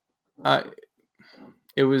 I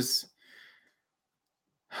it was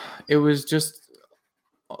it was just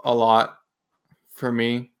a lot for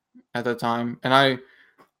me at the time, and I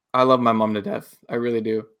love my mom to death. I really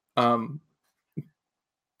do.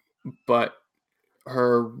 But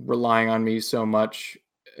her relying on me so much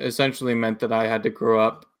essentially meant that I had to grow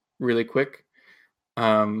up really quick.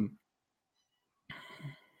 Um,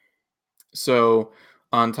 so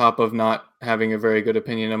on top of not having a very good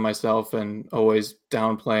opinion of myself and always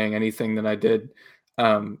downplaying anything that I did,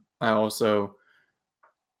 I also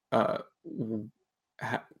uh, w-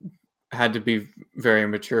 ha- had to be very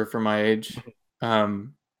mature for my age.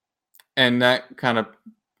 Um, and that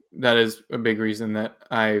is a big reason that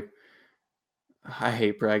I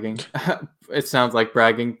hate bragging. It sounds like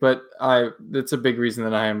bragging, but that's a big reason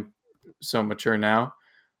that I am so mature now.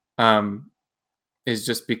 Um, is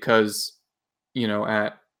just because,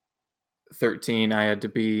 at 13 I had to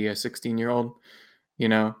be a 16-year-old, you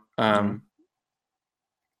know. Yeah.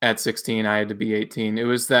 At 16 I had to be 18. It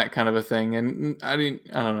was that kind of a thing, and I don't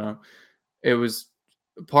know. It was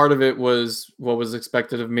part of it was what was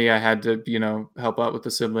expected of me. I had to, help out with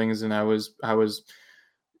the siblings, and I was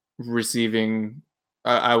receiving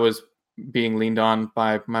I was being leaned on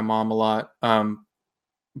by my mom a lot.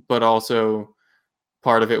 But also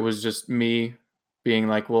part of it was just me being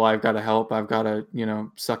like, well, I've got to help. I've got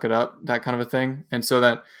to, suck it up, that kind of a thing. And so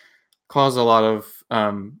that caused a lot of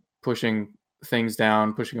pushing things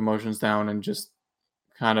down, pushing emotions down, and just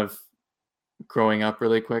kind of growing up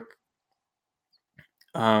really quick.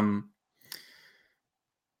 Um,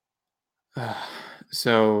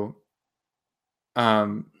 so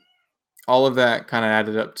um, all of that kind of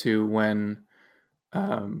added up to when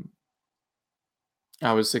um,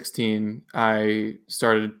 I was 16, I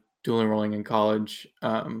started dual enrolling in college.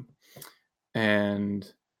 And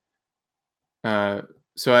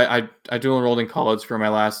so I dual enrolled in college for my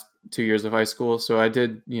last 2 years of high school. So I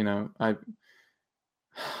did,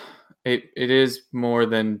 it is more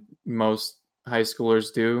than most high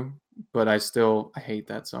schoolers do, but I hate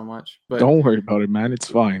that so much. But Don't worry about it, man. It's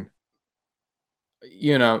fine.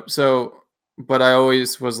 but I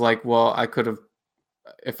always was like, well, I could have,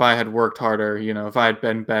 if I had worked harder, if I had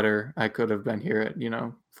been better, I could have been here at,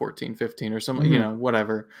 14, 15 or something, Mhm.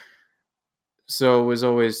 whatever. So it was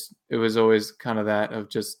always kind of that of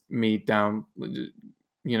just me down,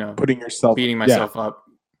 Putting yourself, beating yeah. myself up.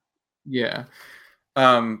 Yeah.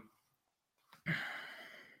 Um,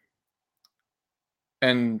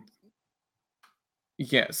 and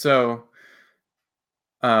yeah, so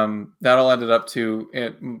that all ended up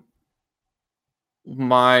to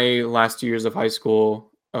my last 2 years of high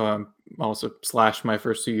school, also slash my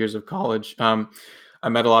first 2 years of college. I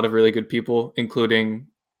met a lot of really good people, including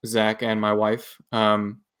Zach and my wife.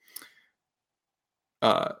 Uh,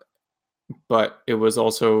 but it was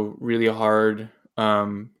also really hard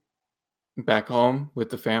back home with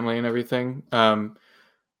the family and everything. And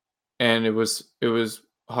it was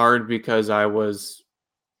hard because I'd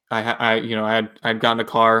gotten a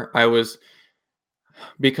car.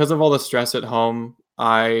 Because of all the stress at home,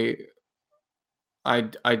 I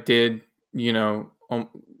did, you know,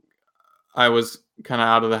 I was kind of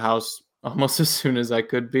out of the house almost as soon as I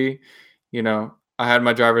could be. I had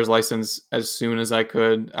my driver's license as soon as I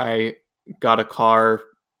could. I got a car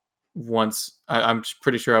once. I'm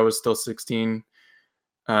pretty sure I was still 16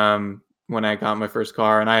 when I got my first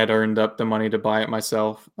car, and I had earned up the money to buy it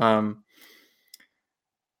myself. And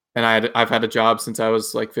I've had a job since I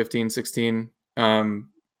was like 15, 16.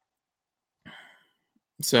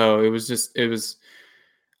 So it was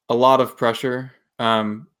a lot of pressure,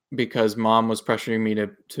 because mom was pressuring me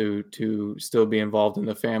to still be involved in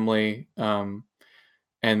the family. And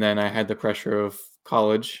then I had the pressure of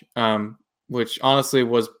college, which honestly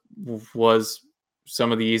was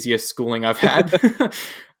some of the easiest schooling I've had.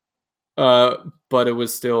 uh, but it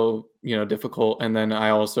was still, difficult. And then I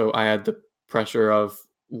had the pressure of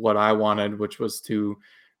what I wanted, which was to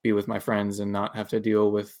be with my friends and not have to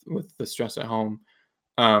deal with the stress at home.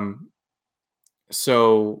 Um,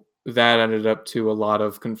 so that ended up to a lot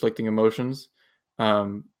of conflicting emotions,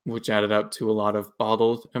 which added up to a lot of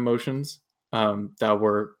bottled emotions that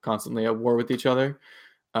were constantly at war with each other,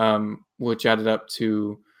 which added up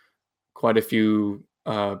to quite a few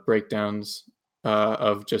breakdowns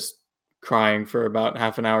of just crying for about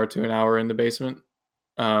half an hour to an hour in the basement.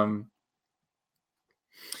 Um,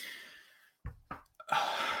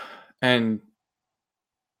 and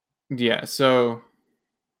yeah, so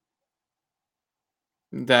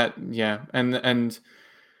that, yeah, and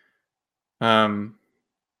um,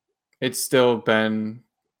 it's still been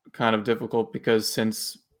kind of difficult because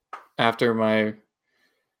since after my,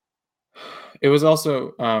 it was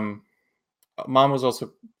also mom was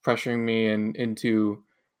also pressuring me into,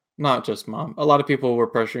 not just mom, a lot of people were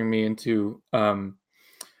pressuring me into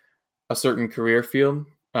a certain career field,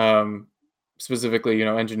 specifically,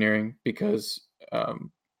 engineering, because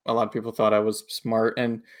a lot of people thought I was smart.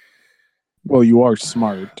 And Well, you are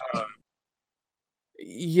smart.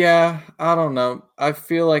 yeah, I don't know. I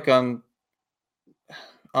feel like on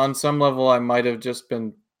some level I might have just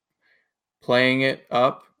been playing it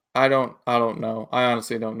up. I don't know. I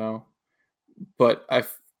honestly don't know. But I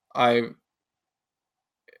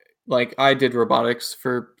like I did robotics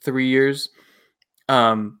for 3 years.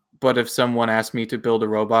 But if someone asked me to build a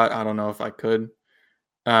robot, I don't know if I could.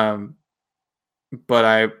 Um, but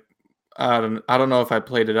I don't know if I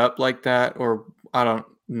played it up like that, or I don't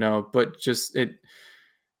know, but just it,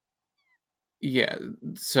 yeah.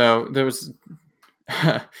 So there was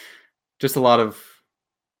just a lot of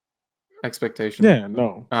expectation. Yeah,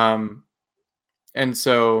 no. And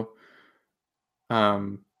so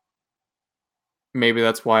um maybe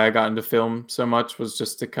that's why I got into film so much, was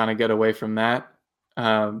just to kind of get away from that.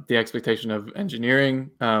 The expectation of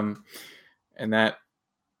engineering, and that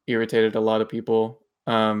irritated a lot of people.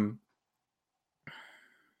 Yeah,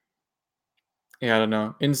 I don't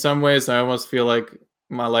know. In some ways, I almost feel like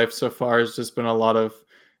my life so far has just been a lot of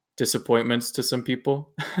disappointments to some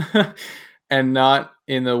people, and not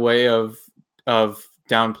in the way of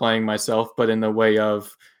downplaying myself, but in the way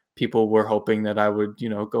of people were hoping that I would,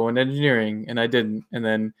 go in engineering, and I didn't. And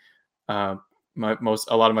then uh,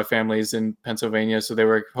 a lot of my family is in Pennsylvania, so they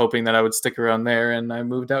were hoping that I would stick around there, and I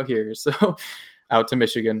moved out here, so out to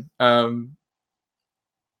Michigan. So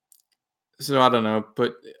I don't know,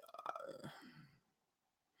 but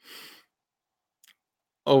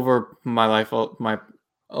over my life, a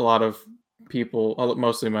lot of people,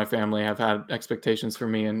 mostly my family, have had expectations for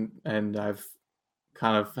me, and I've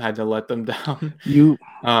kind of had to let them down. You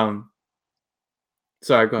Um,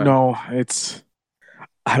 Sorry, go ahead. no,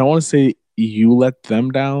 I don't want to say you let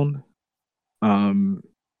them down.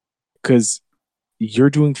 Because you're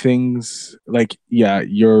doing things like, yeah,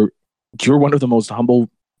 you're one of the most humble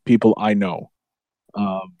people I know.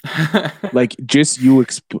 Like just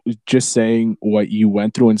just saying what you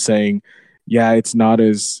went through and saying, yeah, it's not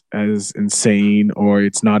as insane, or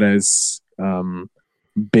it's not as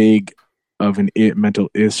big of an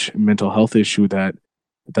mental health issue that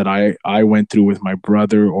I went through with my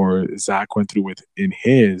brother, or Zach went through with in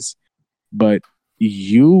his. But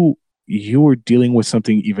you were dealing with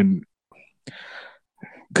something even,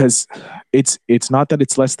 because it's not that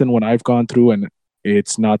it's less than what I've gone through, and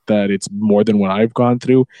it's not that it's more than what I've gone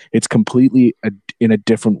through. It's completely in a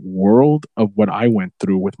different world of what I went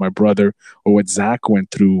through with my brother, or what Zach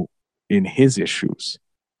went through in his issues.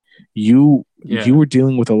 You Yeah. you were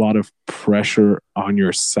dealing with a lot of pressure on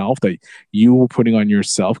yourself, that you were putting on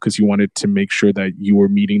yourself, because you wanted to make sure that you were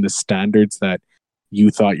meeting the standards that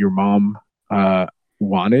you thought your mom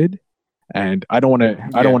wanted. And I don't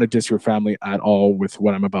want to diss your family at all with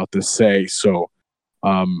what I'm about to say. So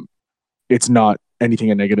it's not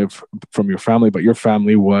anything negative from your family, but your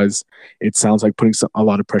family was, it sounds like, putting a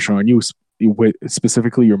lot of pressure on you,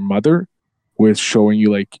 specifically your mother, with showing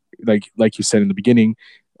you like you said in the beginning,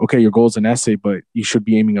 okay, your goal is an essay, but you should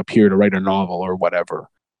be aiming up here to write a novel or whatever.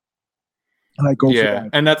 And I go for Yeah, that.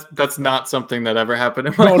 and that's not something that ever happened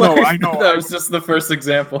in my life. No, I know. That was just the first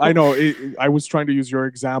example. I know. I was trying to use your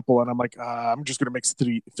example, and I'm like, I'm just gonna mix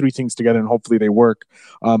three things together, and hopefully they work.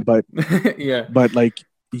 But Yeah. but like,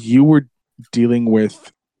 you were dealing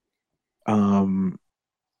with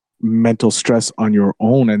mental stress on your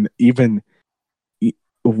own, and even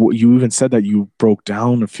you even said that you broke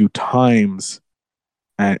down a few times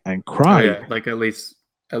and Oh cried, yeah, like at least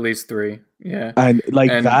 3. Yeah. and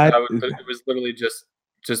like And that, it was literally just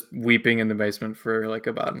weeping in the basement for like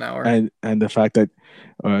about an hour. and the fact that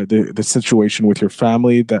the situation with your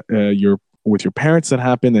family, that your with your parents, that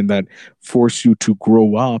happened, and that forced you to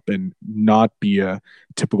grow up and not be a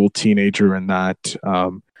typical teenager, and that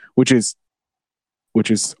which is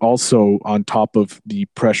which is also on top of the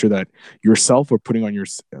pressure that yourself are putting on your,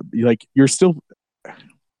 like, you're still,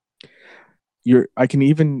 I can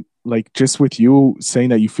even, like, just with you saying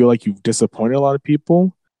that you feel like you've disappointed a lot of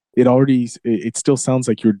people, it still sounds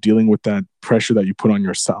like you're dealing with that pressure that you put on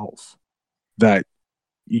yourself, that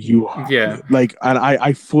you, Yeah. like, and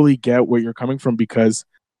I fully get where you're coming from, because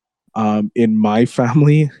in my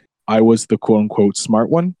family, I was the quote unquote smart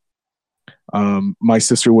one. My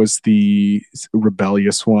sister was the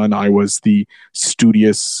rebellious one. I was the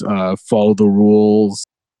studious, follow the rules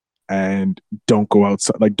and don't go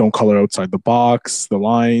outside, like, don't color outside the box, the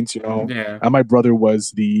lines, Yeah. And my brother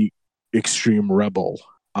was the extreme rebel,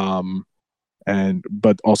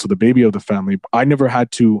 but also the baby of the family. I never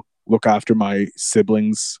had to look after my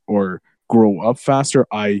siblings or grow up faster.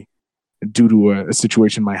 Due to a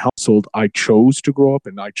situation in my household, I chose to grow up,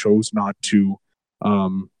 and I chose not to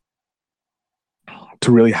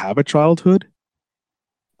really have a childhood.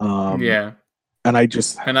 Yeah. And I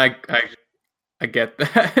just, And I get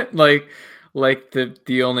that. like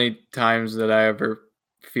the only times that I ever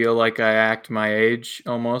feel like I act my age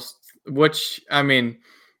almost, which, I mean,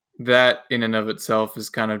 that in and of itself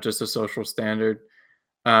is kind of just a social standard.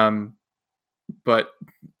 Um, but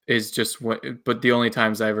is just what, but the only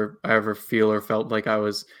times I ever feel or felt like I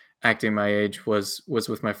was acting my age was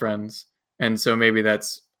with my friends. And so maybe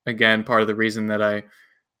that's again part of the reason that I,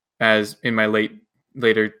 as in my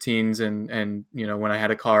later teens and when I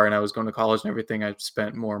had a car and I was going to college and everything, I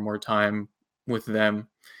spent more and more time with them.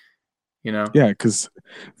 yeah, because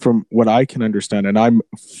from what I can understand, and I'm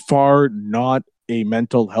far not a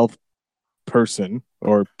mental health person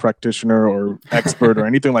or practitioner or expert or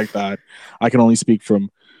anything like that. I can only speak from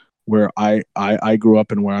where I grew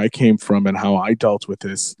up and where I came from and how I dealt with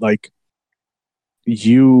this. Like,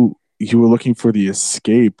 you were looking for the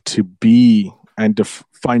escape to be and to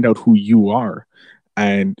find out who you are.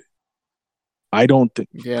 And I don't think,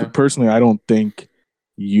 personally, I don't think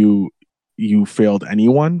you failed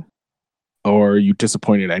anyone or you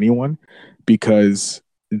disappointed anyone, because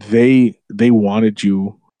they wanted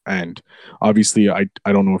you. And obviously, I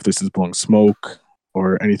don't know if this is blowing smoke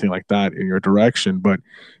or anything like that in your direction, but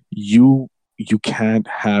you can't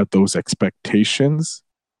have those expectations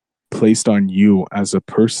placed on you as a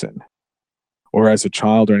person or as a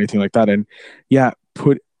child or anything like that. And yeah,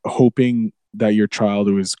 hoping that your child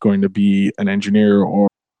is going to be an engineer or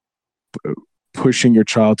pushing your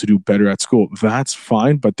child to do better at school, that's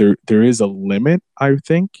fine, but there is a limit, I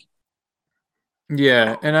think.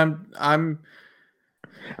 Yeah, and I'm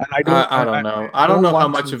and I don't know. I don't know how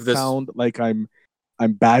want much to of this sound like I'm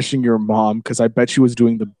bashing your mom, because I bet she was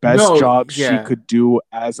doing the best No, job she yeah. could do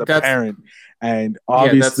as a That's- parent. And Yeah,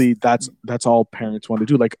 obviously that's all parents want to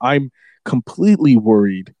do. Like, I'm completely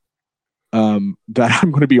worried that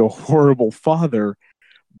I'm going to be a horrible father,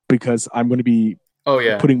 because I'm going to be Oh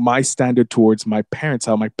yeah. putting my standard towards my parents,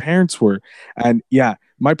 how my parents were. And yeah,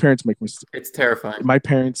 my parents make mistakes. It's terrifying. My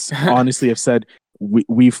parents honestly have said,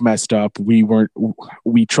 we've messed up. We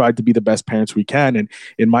tried to be the best parents we can. And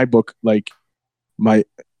in my book, like, my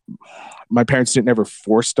parents didn't ever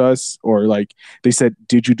forced us, or like, they said,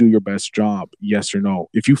 did you do your best job? Yes or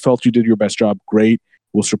no. If you felt you did your best job, great,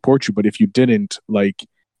 we'll support you. But if you didn't, like,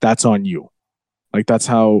 that's on you. Like, that's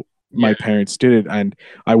how my parents did it. And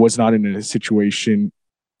I was not in a situation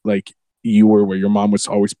like you were, where your mom was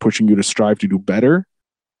always pushing you to strive to do better.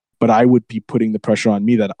 But I would be putting the pressure on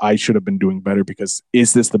me that I should have been doing better, because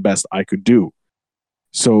is this the best I could do?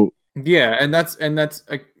 So yeah, and that's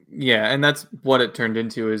what it turned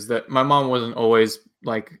into, is that my mom wasn't always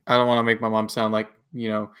like, I don't want to make my mom sound like,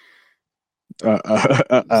 like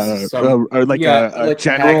like a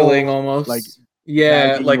general, haggling almost, like,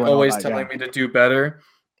 like always that, telling me to do better,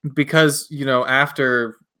 because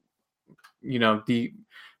after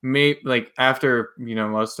after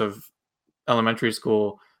most of elementary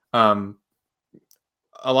school,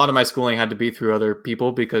 a lot of my schooling had to be through other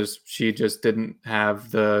people, because she just didn't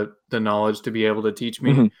have the knowledge to be able to teach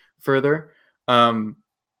me further. And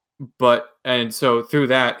so through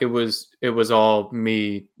that, it was all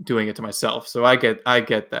me doing it to myself. So I get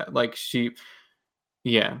that. Like,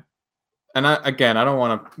 and I don't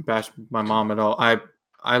want to bash my mom at all.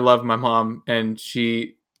 I love my mom, and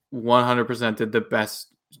she 100% did the best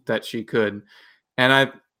that she could.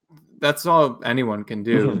 And that's all anyone can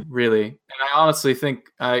do, really. And I honestly think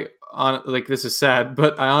like, this is sad,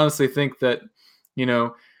 but I honestly think that,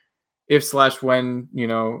 if / when,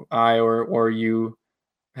 I or you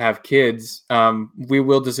have kids, we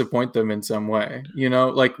will disappoint them in some way,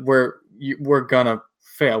 like, we're gonna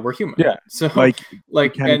fail. We're human. Yeah. So like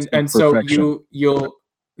and so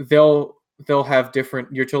they'll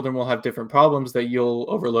your children will have different problems that you'll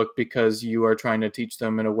overlook because you are trying to teach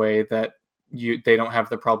them in a way that they don't have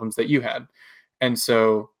the problems that you had. And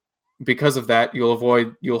so because of that, you'll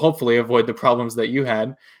hopefully avoid the problems that you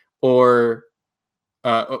had, or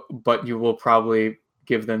but you will probably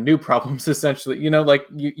give them new problems essentially. Like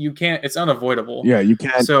you can't, it's unavoidable. Yeah, you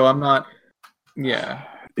can't. So I'm not, yeah.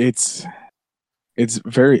 It's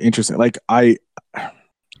very interesting. Like, I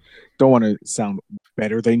don't want to sound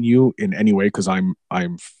better than you in any way, because I'm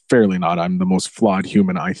fairly not. I'm the most flawed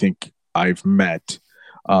human I think I've met.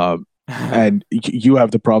 And you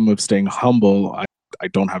have the problem of staying humble. I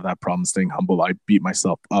don't have that problem staying humble. I beat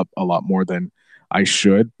myself up a lot more than I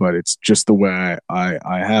should, but it's just the way I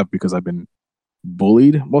have, because I've been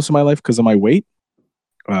bullied most of my life because of my weight.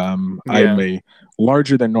 I'm a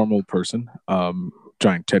larger than normal person,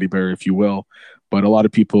 giant teddy bear, if you will. But a lot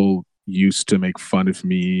of people used to make fun of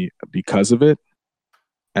me because of it,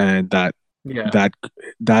 and that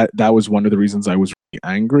was one of the reasons I was really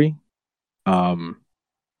angry.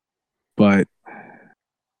 But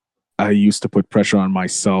I used to put pressure on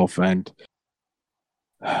myself, and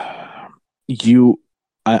I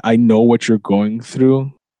know what you're going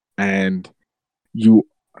through, and you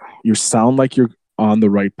sound like you're on the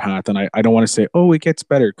right path. And I don't want to say, oh, it gets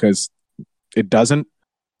better, because it doesn't.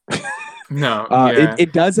 No,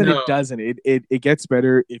 it doesn't. No. It doesn't. It gets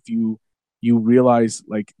better if you realize,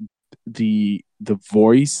 like, the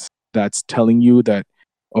voice that's telling you that,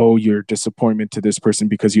 oh, you're disappointment to this person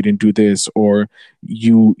because you didn't do this, or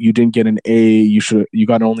you didn't get an A, you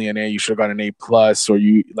got only an A, you should have got an A plus, or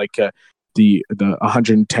you like the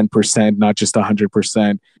 110%, not just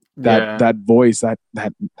 100%. That voice, I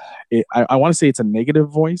want to say it's a negative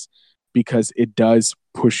voice, because it does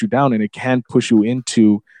push you down, and it can push you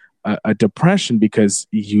into a depression, because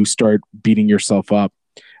you start beating yourself up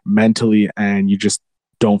mentally, and you just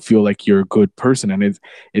don't feel like you're a good person. And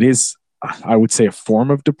it is, I would say, a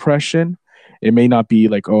form of depression. It may not be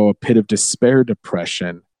like, oh, a pit of despair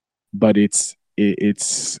depression, but it's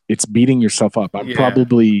beating yourself up. I'm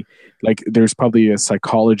probably like, there's probably a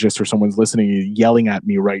psychologist or someone's listening yelling at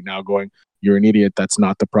me right now going, you're an idiot. That's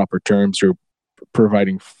not the proper terms. You're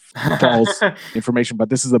providing false information, but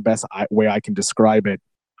this is the best way I can describe it.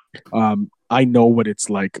 I know what it's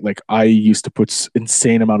like. Like, I used to put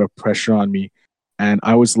insane amount of pressure on me, and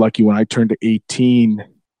I was lucky when I turned 18.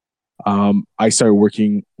 I started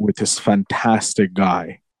working with this fantastic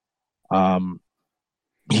guy.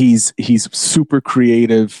 He's super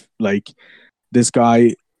creative. Like, this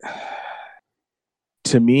guy,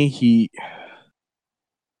 to me,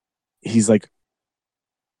 he's like,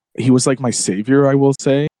 he was like my savior, I will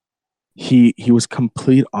say. He was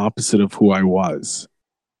complete opposite of who I was.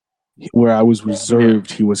 Where I was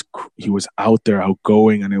reserved, he was out there,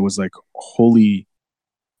 outgoing, and it was like, holy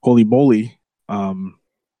moly.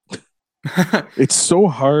 It's so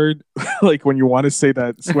hard, like, when you want to say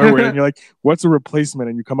that swear word and you're like, what's a replacement,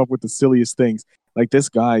 and you come up with the silliest things. Like, this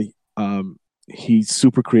guy, he's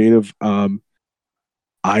super creative.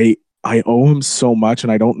 I owe him so much,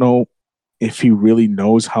 and I don't know if he really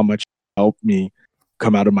knows how much he helped me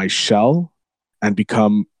come out of my shell and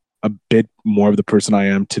become a bit more of the person I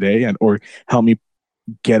am today, and or help me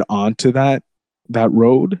get onto that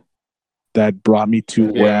road that brought me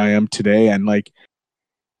to where I am today. And like,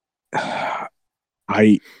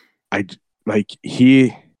 I like,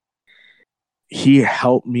 he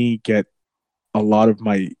helped me get a lot of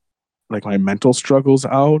my mental struggles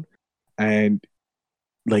out, and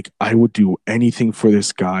like, I would do anything for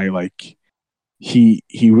this guy. Like, he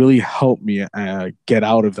really helped me get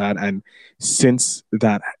out of that. And since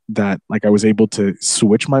that like, I was able to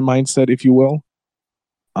switch my mindset, if you will.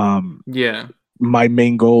 My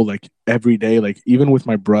main goal, like, every day, like, even with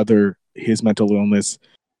my brother, his mental illness,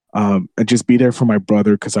 and just be there for my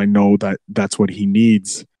brother, because I know that that's what he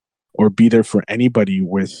needs, or be there for anybody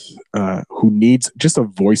with who needs just a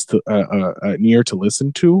voice to an ear to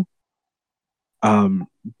listen to.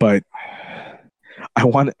 But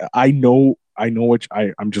I know which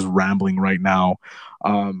I'm just rambling right now.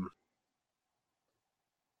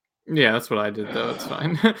 Yeah, that's what I did, though. It's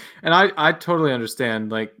fine. And I totally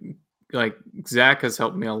understand. Like Zach has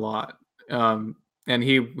helped me a lot. And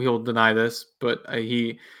he'll deny this, but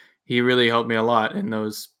he really helped me a lot in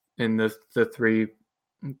the 3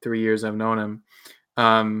 years I've known him.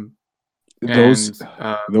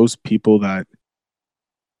 Those people that,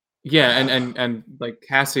 and like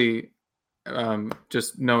Cassie,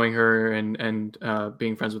 just knowing her and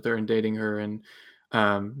being friends with her and dating her and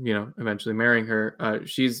eventually marrying her,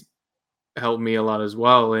 she's helped me a lot as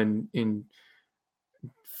well in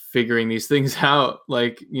figuring these things out,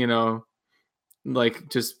 like, like,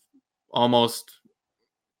 just almost,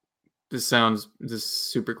 this sounds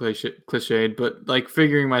super cliched, but like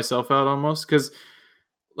figuring myself out almost, because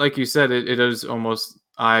like you said, it is almost,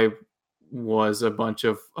 I was a bunch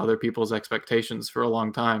of other people's expectations for a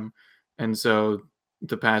long time, and so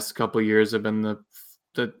the past couple years have been the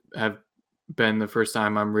first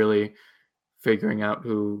time I'm really figuring out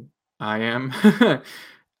who I am.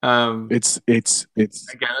 It's Again,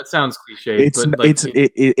 that sounds cliche, but like,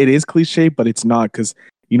 it is cliche, but it's not, because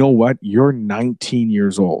you know what? You're 19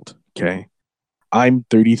 years old. Okay, I'm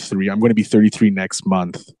 33. I'm going to be 33 next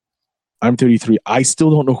month. I'm 33. I still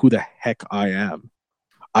don't know who the heck I am.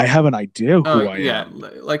 I have an idea who I am.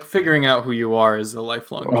 Like figuring out who you are is a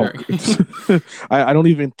lifelong journey. I don't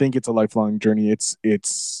even think it's a lifelong journey.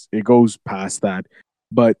 It goes past that.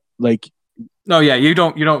 But like, no, yeah, you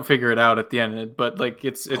don't figure it out at the end, but like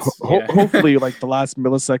it's hopefully like the last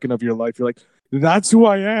millisecond of your life, you're like, that's who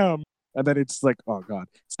I am, and then it's like, oh god,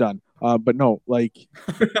 it's done. But no, like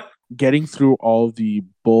getting through all the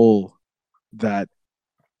bull that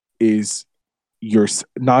is your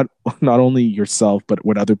not only yourself but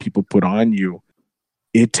what other people put on you,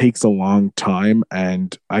 it takes a long time,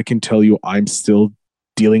 and I can tell you I'm still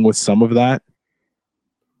dealing with some of that.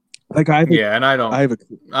 Like and I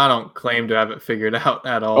don't claim to have it figured out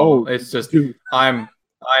at all. Oh, it's just dude. I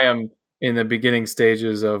am in the beginning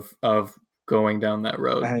stages of going down that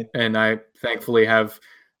road, and I thankfully have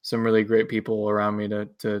some really great people around me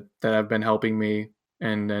that have been helping me,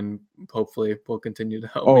 and then hopefully will continue to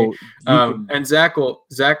help me. And Zach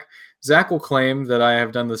will claim that I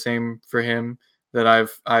have done the same for him, that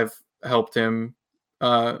I've helped him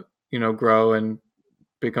grow and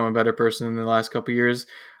become a better person in the last couple of years.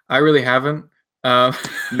 I really haven't. But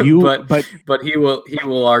he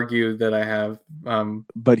will argue that I have.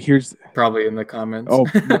 But here's probably in the comments. Oh,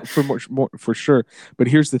 for sure. But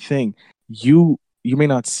here's the thing: you may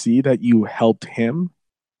not see that you helped him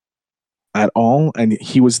at all, and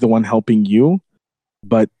he was the one helping you.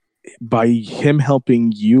 But by him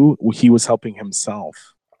helping you, he was helping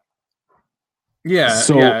himself. Yeah.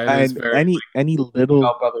 So any little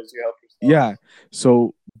help others, you help yourself. Yeah.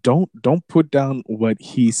 So don't put down what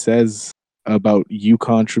he says about you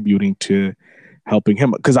contributing to helping him,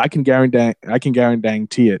 because I can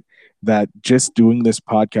guarantee it that just doing this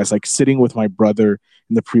podcast, like sitting with my brother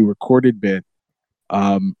in the pre-recorded bit,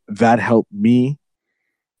 that helped me.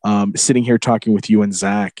 Sitting here talking with you and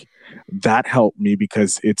Zach, that helped me,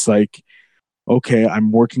 because it's like, okay,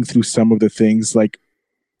 I'm working through some of the things. Like,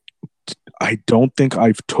 I don't think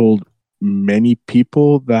I've told many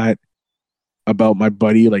people that about my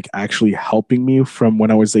buddy like actually helping me from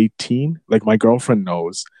when I was 18. Like, my girlfriend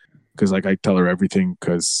knows, because like I tell her everything,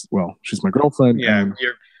 because, well, she's my girlfriend. Yeah, and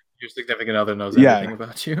your significant other knows everything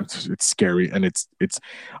about you. It's scary, and it's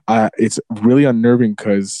really unnerving,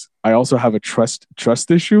 because I also have a trust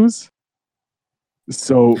issues.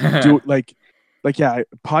 So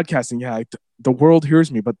podcasting, the world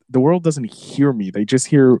hears me, but the world doesn't hear me. They just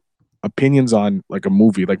hear opinions on like a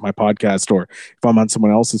movie, like my podcast, or if I'm on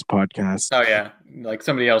someone else's podcast. Oh yeah, like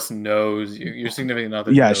somebody else knows you. Your significant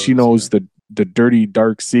other. Yeah, she knows the dirty,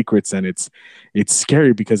 dark secrets, and it's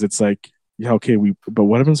scary, because it's like, yeah, okay, but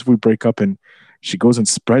what happens if we break up and she goes and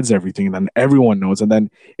spreads everything, and then everyone knows, and then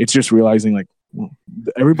it's just realizing like, well,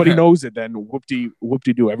 everybody knows it. Then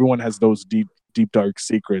whoop-de-doo, everyone has those deep dark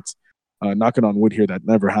secrets. Knocking on wood here, that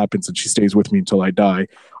never happens, and she stays with me until I die.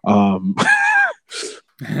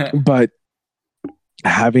 But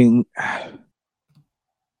having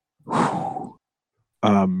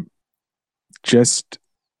just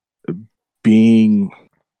being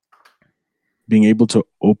able to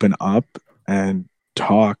open up and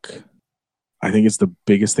talk, I think it's the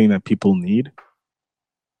biggest thing that people need.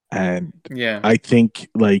 And I think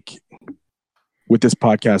like with this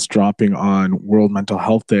podcast dropping on World Mental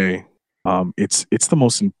Health Day, it's the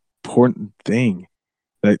most important thing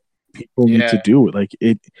that people need to do. Like,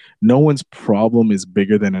 no one's problem is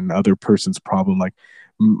bigger than another person's problem. Like,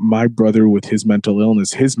 my brother with his mental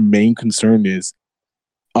illness, his main concern is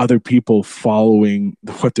other people following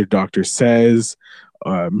what their doctor says,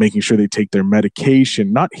 making sure they take their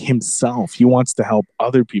medication, not himself. He wants to help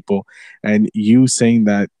other people. And you saying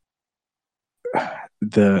that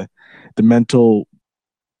the mental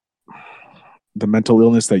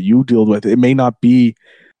illness that you deal with, it may not be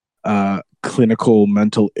clinical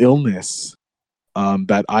mental illness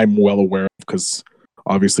that I'm well aware of, because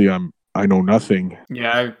obviously I know nothing.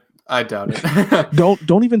 Yeah, I doubt it.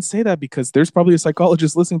 Don't even say that, because there's probably a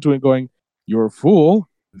psychologist listening to it going, "You're a fool.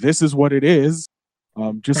 This is what it is."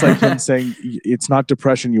 Just like him saying, "It's not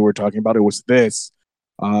depression you were talking about. It was this."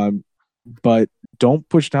 But don't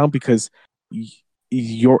push down, because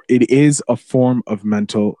it is a form of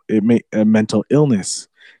mental illness,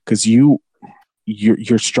 because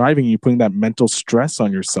you're striving, you're putting that mental stress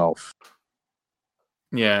on yourself.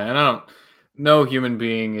 Yeah, and no human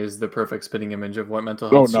being is the perfect spitting image of what mental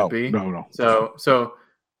Oh health should no, be. no.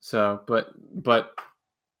 But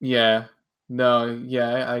yeah, no,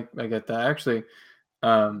 yeah, I get that. Actually,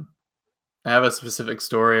 I have a specific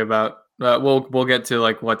story about. We'll get to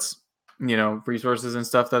like what's resources and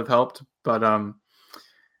stuff that have helped, but I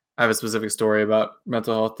have a specific story about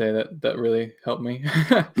mental health day that really helped me.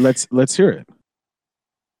 Let's hear it.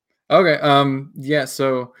 Okay. Yeah.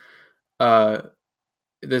 So,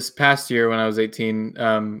 this past year when I was 18,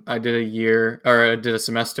 I did a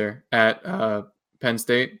semester at Penn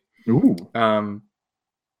State. Ooh.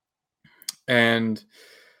 And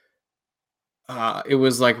it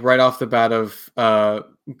was like right off the bat of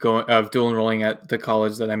dual enrolling at the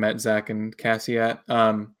college that I met Zach and Cassie at.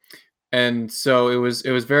 And so it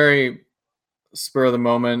was very spur of the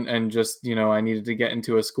moment, and just I needed to get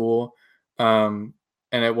into a school, and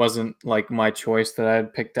it wasn't like my choice that I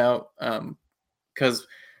had picked out, because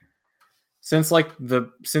since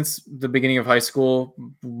the beginning of high school,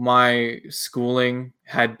 my schooling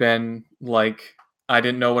had been like, I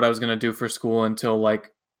didn't know what I was going to do for school until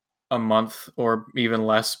like a month or even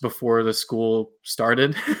less before the school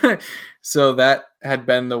started. So that had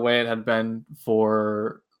been the way it had been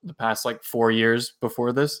for the past like 4 years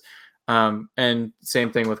before this. And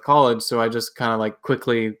same thing with college. So I just kind of like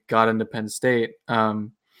quickly got into Penn State.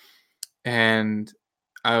 And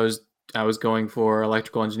I was going for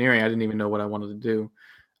electrical engineering. I didn't even know what I wanted to do.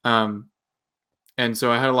 And so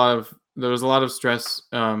there was a lot of stress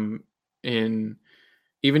in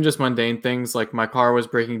even just mundane things, like my car was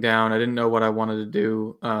breaking down. I didn't know what I wanted to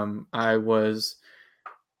do. I was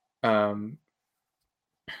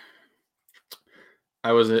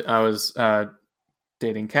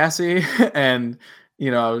dating Cassie, and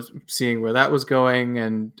I was seeing where that was going,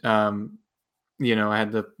 and I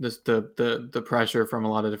had the pressure from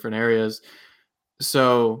a lot of different areas.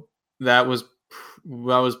 So that was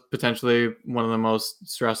potentially one of the most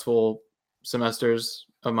stressful semesters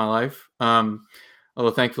of my life.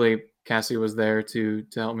 Although thankfully Cassie was there to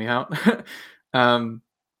help me out.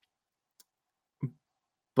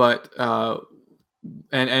 But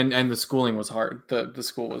and the schooling was hard. The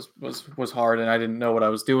school was hard, and I didn't know what I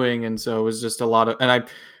was doing, and so it was just a lot of. And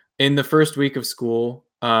in the first week of school,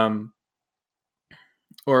 or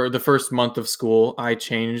the first month of school, I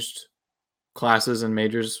changed classes and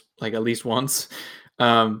majors like at least once,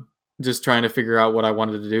 just trying to figure out what I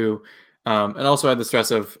wanted to do. And also I had the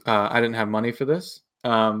stress of I didn't have money for this.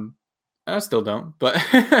 I still don't, but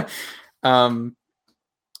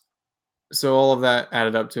so all of that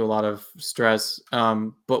added up to a lot of stress.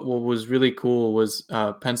 But what was really cool was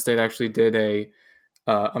Penn State actually did a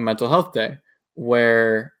mental health day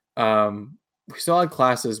where we still had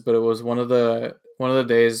classes, but it was one of the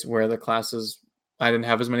days where the classes, I didn't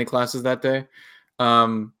have as many classes that day.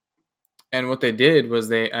 And what they did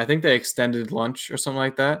was I think they extended lunch or something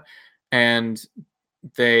like that, and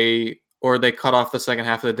they cut off the second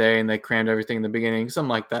half of the day and they crammed everything in the beginning, something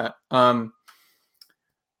like that.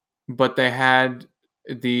 But they had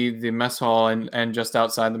the mess hall, and just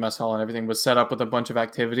outside the mess hall and everything was set up with a bunch of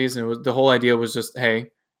activities, and the whole idea was just,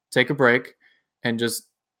 hey, take a break and just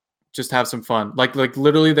have some fun. Like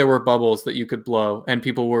literally there were bubbles that you could blow, and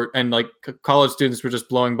people were, and like college students were just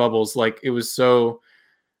blowing bubbles. Like it was so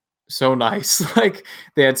nice. Like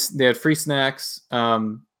they had free snacks.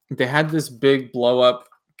 They had this big blow up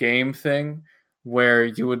game thing where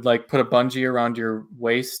you would like put a bungee around your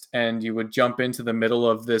waist and you would jump into the middle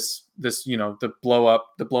of this the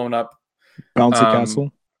blown up Bouncy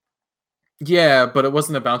castle. Yeah, but it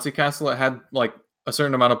wasn't a bouncy castle. It had like a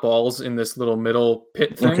certain amount of balls in this little middle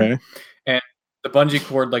pit thing. Okay. And the bungee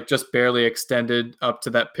cord like just barely extended up to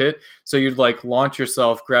that pit. So you'd like launch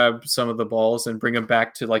yourself, grab some of the balls and bring them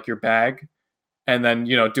back to like your bag, and then,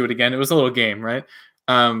 do it again. It was a little game, right?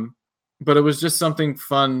 But it was just something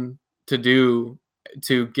fun to do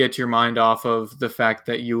to get your mind off of the fact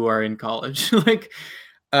that you are in college. Like,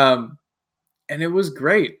 and it was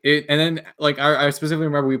great. And then like I specifically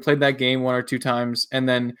remember we played that game one or two times, and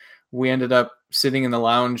then we ended up sitting in the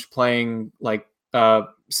lounge playing like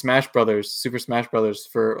Smash Brothers, Super Smash Brothers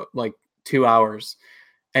for like 2 hours.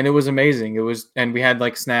 And it was amazing. And we had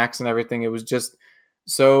like snacks and everything. It was just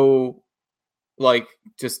so like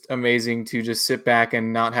just amazing to just sit back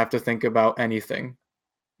and not have to think about anything.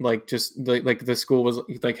 Like just like the school was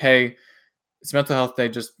like, hey, it's mental health day.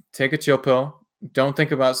 Just take a chill pill. Don't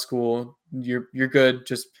think about school. You're good.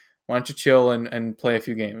 Just why don't you chill and play a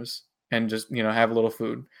few games and just, have a little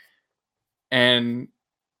food. and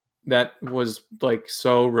that was like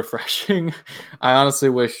so refreshing. I honestly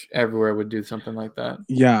wish everywhere would do something like that.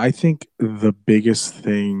 Yeah, I think the biggest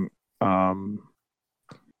thing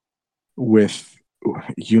with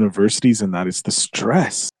universities and that is the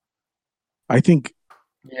stress. I think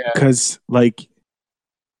Yeah. because like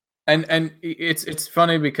And it's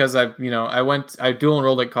funny because I dual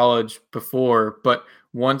enrolled at college before, but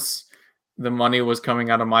once the money was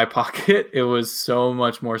coming out of my pocket, it was so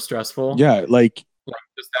much more stressful. yeah, like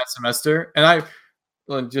Just that semester, and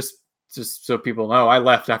just so people know, I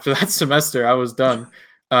left after that semester. I was done,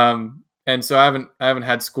 and so I haven't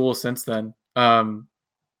had school since then.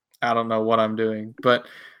 I don't know what I'm doing, but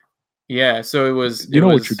yeah. So it was. you know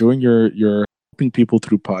what you're doing. You're helping people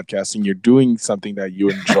through podcasting. You're doing something that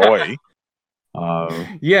you enjoy.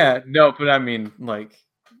 Yeah, no, but I mean, like,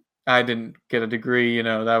 I didn't get a degree.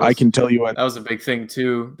 I can tell you what. That was a big thing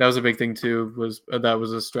too. Was that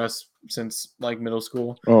was a stress since like middle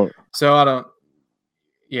school. Oh, so I don't.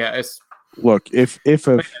 Yeah, it's look, if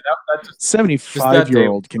a that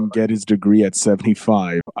 75-year-old can get his degree at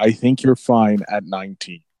 75, I think you're fine at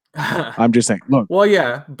 19. I'm just saying, look. Well,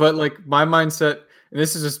 yeah, but like my mindset, and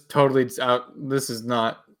this is just totally out. This is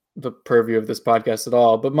not the purview of this podcast at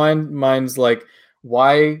all. But mine's like,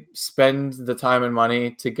 why spend the time and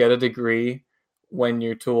money to get a degree when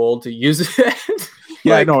you're too old to use it?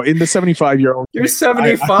 Yeah, like, no. In the 75-year-old, you're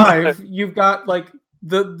 75. You've got like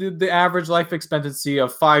the average life expectancy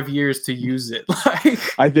of 5 years to use it. Like,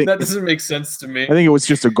 I think that doesn't make sense to me. I think it was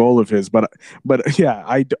just a goal of his, but yeah,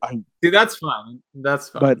 I dude, that's fine. That's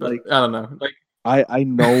fine. But like, I don't know. Like, I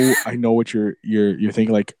know what you're thinking.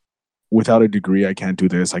 Like, without a degree, I can't do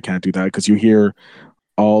this. I can't do that, because you hear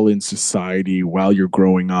all in society while you're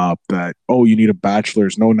growing up that, oh, you need a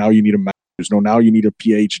bachelor's. No, now you need a master's. No, now you need a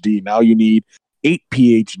PhD. Now you need 8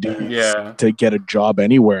 PhDs to get a job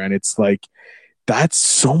anywhere, and it's like, that's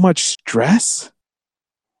so much stress.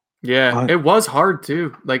 Yeah, it was hard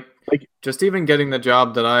too. Like just even getting the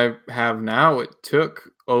job that I have now, it took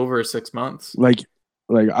over 6 months. Like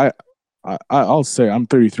I'll say I'm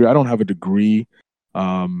 33. I don't have a degree.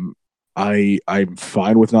 I'm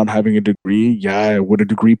fine with not having a degree. Yeah, would a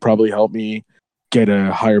degree probably help me get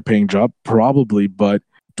a higher paying job? Probably, but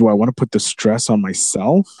do I want to put the stress on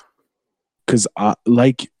myself? Because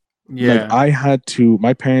I had to.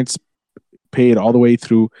 My parents paid all the way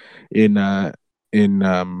through. In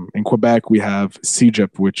Quebec, we have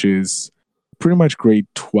CEGEP, which is pretty much grade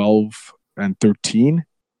 12 and 13,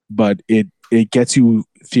 but it gets you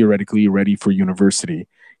theoretically ready for university,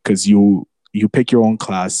 because you pick your own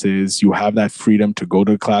classes. You have that freedom to go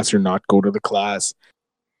to the class or not go to the class.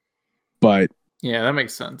 But yeah, that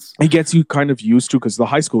makes sense. It gets you kind of used to, because the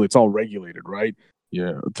high school, it's all regulated, right?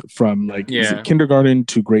 Yeah, from kindergarten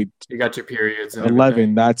to grade. You got your periods.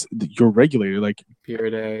 11. That's, you're regulated, like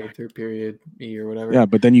period A through period E or whatever. Yeah,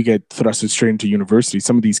 but then you get thrusted straight into university.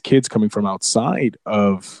 Some of these kids coming from outside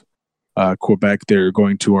of Quebec, they're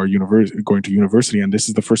going to university, and this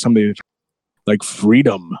is the first time they like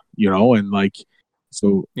freedom, and like,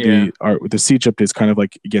 so the CEGEP is kind of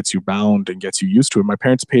like, it gets you bound and gets you used to it. My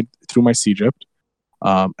parents paid through my CEGEP.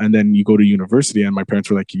 And then you go to university, and my parents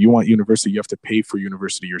were like, if you want university, you have to pay for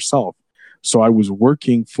university yourself. So I was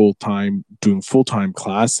working full-time, doing full-time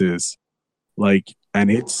classes, like, and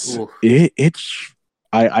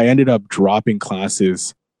I ended up dropping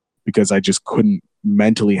classes because I just couldn't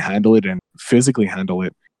mentally handle it and physically handle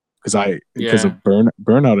it, because of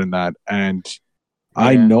burnout in that. And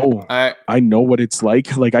I know what it's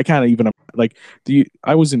like. Like, I can't even, like,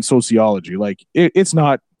 I was in sociology. Like, it's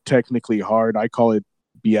not technically hard. I call it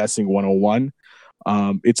BSing 101.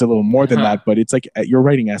 It's a little more than that, but it's like you're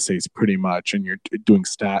writing essays pretty much, and you're doing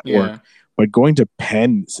stat work. But going to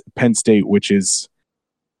Penn State, which is,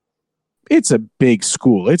 it's a big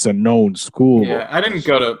school. It's a known school. Yeah, I didn't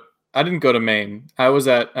go to Maine. I was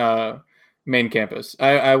at Maine campus.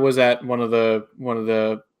 I was at one of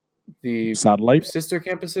the satellite sister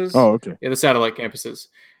campuses. Oh, okay. Yeah, the satellite campuses.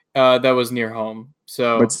 That was near home.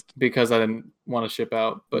 So because I didn't want to ship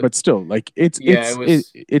out, but still, like, it's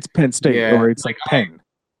Penn State, or it's like Penn.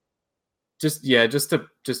 Just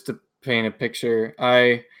to paint a picture,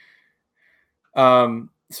 so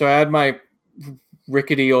I had my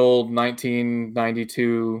rickety old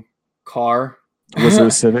 1992 car. Was it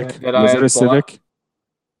a Civic? Was it a Civic?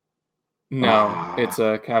 No, it's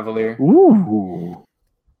a Cavalier. Ooh.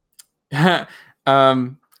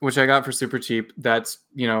 Which I got for super cheap. That's,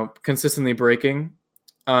 consistently breaking.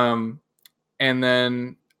 And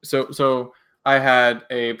then so I had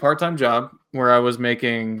a part-time job where I was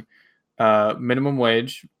making minimum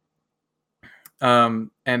wage.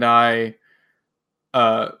 And I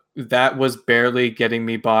that was barely getting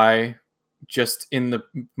me by just in the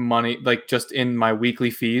money, like just in my weekly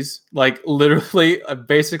fees. Like literally,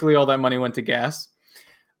 basically all that money went to gas.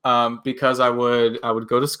 Because I would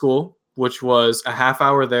go to school, which was a half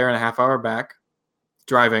hour there and a half hour back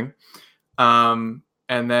driving. And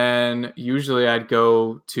then usually I'd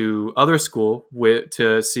go to other school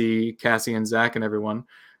to see Cassie and Zach and everyone.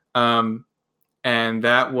 And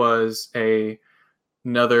that was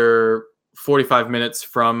another 45 minutes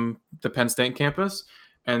from the Penn State campus.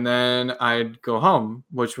 And then I'd go home,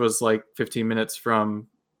 which was like 15 minutes from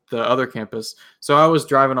the other campus. So I was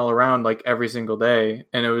driving all around like every single day.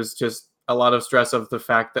 And it was just a lot of stress of the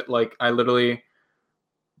fact that like I literally,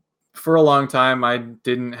 for a long time, I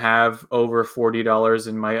didn't have over $40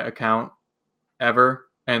 in my account ever.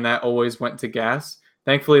 And that always went to gas.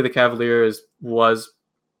 Thankfully, the Cavalier was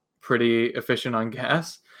pretty efficient on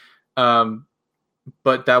gas.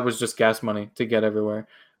 But that was just gas money to get everywhere.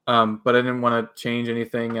 But I didn't want to change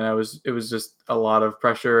anything. And it was just a lot of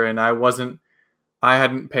pressure. And I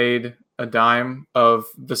hadn't paid a dime of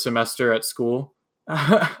the semester at school.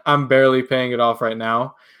 I'm barely paying it off right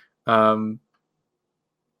now.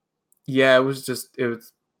 Yeah, it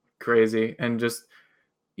was crazy and just,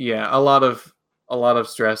 yeah, a lot of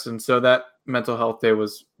stress. And so that mental health day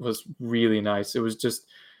was really nice. It was just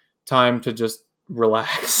time to just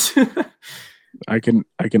relax. I can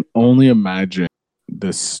only imagine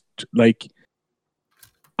this. Like,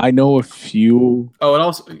 I know a few. Oh, and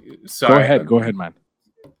also, sorry. Go ahead, man.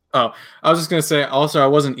 Oh, I was just gonna say. Also, I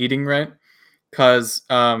wasn't eating right because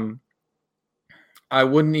I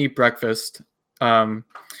wouldn't eat breakfast because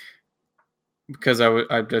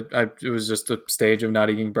it was just a stage of not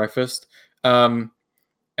eating breakfast. And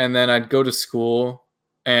then I'd go to school,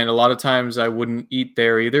 and a lot of times I wouldn't eat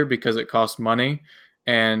there either because it cost money,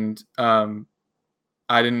 and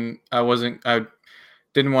I didn't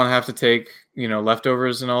want to have to take,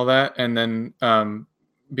 leftovers and all that. And then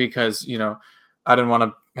because, I didn't want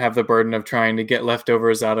to have the burden of trying to get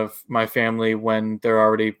leftovers out of my family when they're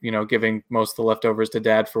already, giving most of the leftovers to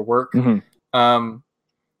dad for work. Mm-hmm.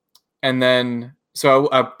 And then, so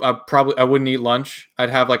I wouldn't eat lunch. I'd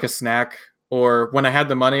have like a snack, or when I had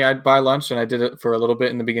the money, I'd buy lunch, and I did it for a little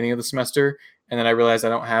bit in the beginning of the semester. And then I realized I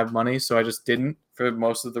don't have money. So I just didn't for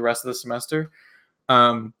most of the rest of the semester.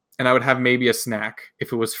 And I would have maybe a snack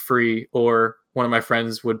if it was free, or one of my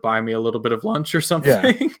friends would buy me a little bit of lunch or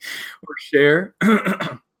something, or share.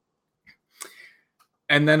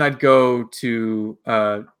 And then I'd go to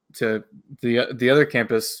the other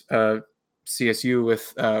campus, CSU,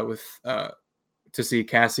 to see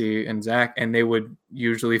Cassie and Zach, and they would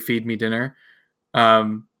usually feed me dinner.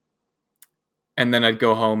 And then I'd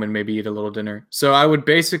go home and maybe eat a little dinner. So I would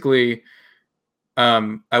basically,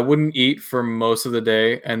 I wouldn't eat for most of the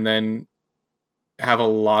day and then have a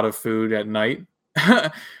lot of food at night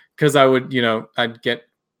because I would, I'd get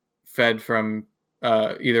fed from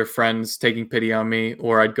either friends taking pity on me,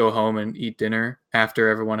 or I'd go home and eat dinner after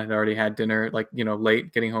everyone had already had dinner, like,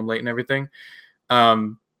 late, getting home late and everything.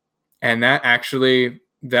 And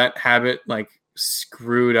that habit like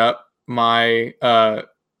screwed up my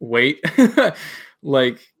weight.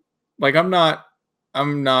 like I'm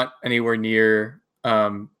not anywhere near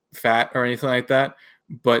fat or anything like that,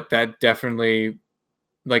 but that definitely,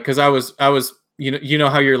 like, because I was how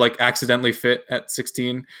you're like accidentally fit at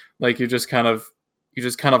 16, like you just kind of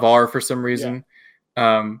are for some reason.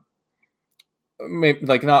 Maybe,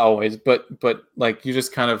 like, not always, but like you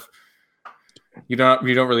just kind of, you don't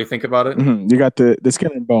really think about it. Mm-hmm. You got the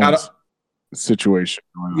skin and bones situation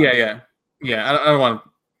going on. Yeah. I don't want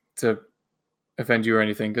to offend you or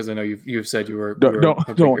anything, because I know you've said you were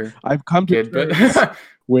don't. I've come to terms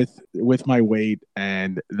with my weight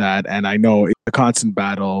and that, and I know it's a constant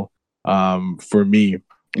battle for me,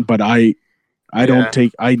 but I don't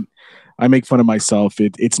take, I make fun of myself.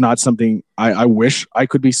 It's not something I wish I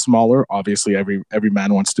could be smaller. Obviously every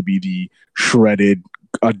man wants to be the shredded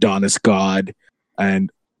Adonis god,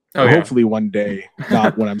 and hopefully one day,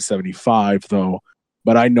 not when I'm 75 though,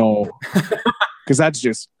 but I know, because that's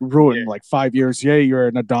just ruined like 5 years. Yeah, you're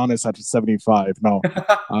an Adonis at 75. No,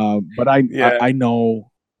 but I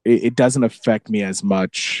know it doesn't affect me as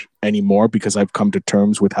much anymore because I've come to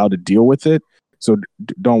terms with how to deal with it. So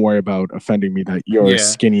don't worry about offending me that you're a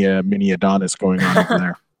skinny mini Adonis going on over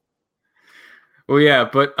there. Well, yeah,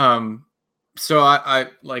 but so I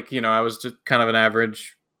like, I was just kind of an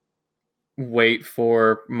average weight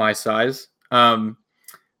for my size.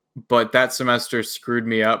 But that semester screwed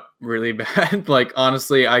me up really bad. Like,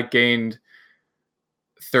 honestly, I gained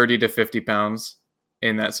 30 to 50 pounds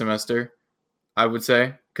in that semester, I would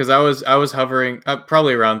say, because I was hovering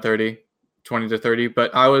probably around 30 20 to 30,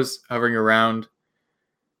 but I was hovering around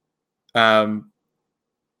in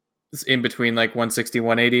between like 160,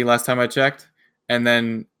 180 last time I checked. And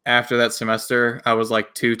then after that semester, I was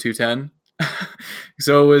like 210.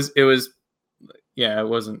 So it was, yeah, it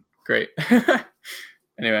wasn't great.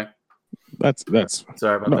 Anyway, That's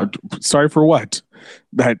sorry about no. that. Sorry for what?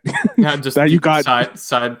 That Yeah, just that you got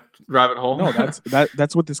side rabbit hole. No,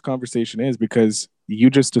 that's what this conversation is, because you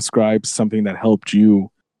just described something that helped you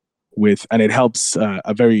with, and it helps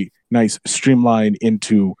a very nice streamline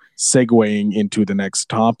into segueing into the next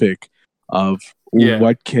topic of Yeah.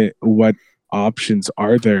 what options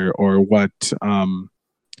are there, or what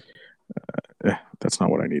that's not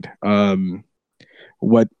what I need.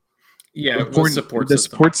 What what support the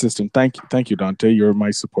system. support system. Thank you, Dante. You're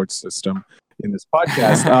my support system in this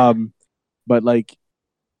podcast. But like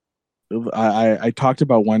I talked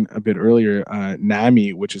about one a bit earlier,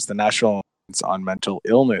 NAMI, which is the National Alliance on Mental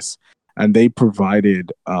Illness, and they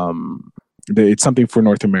provided it's something for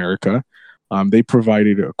North America. They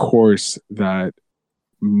provided a course that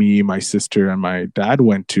me, my sister, and my dad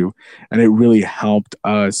went to, and it really helped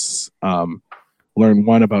us learn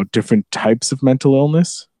about different types of mental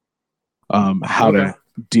illness, how to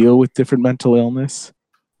deal with different mental illness,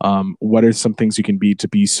 what are some things you can be to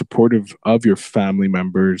be supportive of your family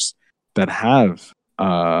members that have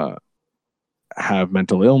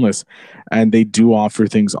mental illness. And they do offer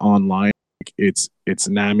things online. It's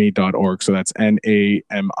NAMI.org, so that's NAMI.org.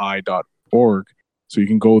 So you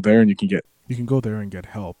can go there and you can get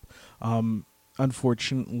help.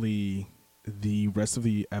 Unfortunately, the rest of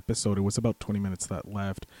the episode, it was about 20 minutes that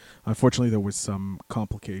left. Unfortunately, there was some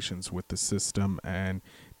complications with the system and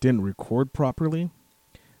didn't record properly.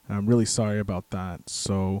 I'm really sorry about that.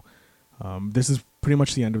 So this is pretty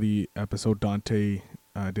much the end of the episode. Dante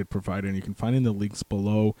did provide it, and you can find in the links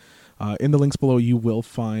below. In the links below, you will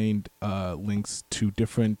find links to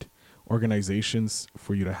different organizations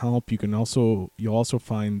for you to help. You'll also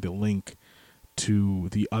find the link to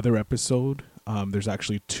the other episode. There's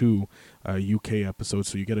actually 2 UK episodes,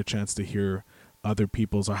 so you get a chance to hear other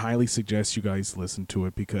people's. I highly suggest you guys listen to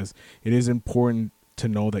it, because it is important to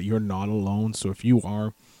know that you're not alone. So if you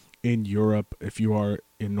are in Europe, if you are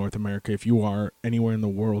in North America, if you are anywhere in the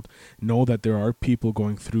world, know that there are people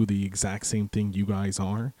going through the exact same thing you guys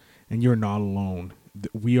are, and you're not alone.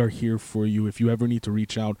 We are here for you. If you ever need to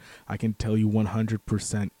reach out, I can tell you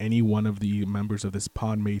 100%, any one of the members of this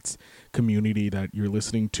Podmates community that you're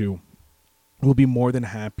listening to will be more than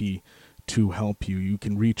happy to help you. You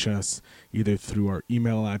can reach us either through our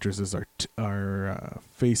email addresses, our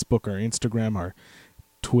Facebook, our Instagram, our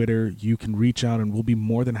Twitter. You can reach out, and we'll be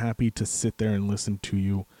more than happy to sit there and listen to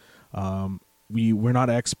you. We're not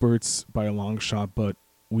experts by a long shot, but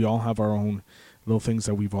we all have our own little things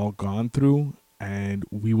that we've all gone through, and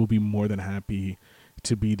we will be more than happy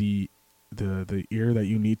to be the ear that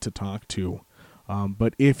you need to talk to.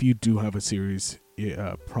 But if you do have a serious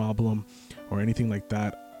problem or anything like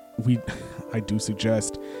that, I do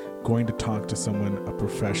suggest going to talk to someone, a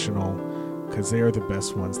professional, because they are the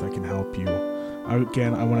best ones that can help you.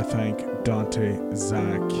 Again, I want to thank Dante,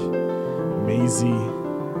 Zach, Maisie,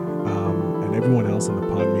 and everyone else in the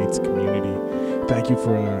Podmates community. Thank you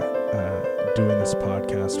for doing this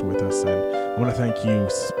podcast with us, and I want to thank you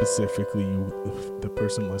specifically, you, the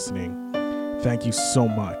person listening. Thank you so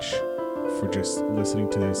much for just listening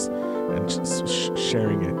to this and just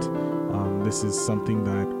sharing it. This is something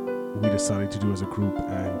that we decided to do as a group,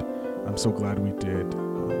 and I'm so glad we did,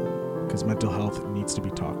 because mental health needs to be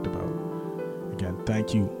talked about. Again,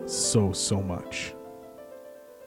 thank you so much.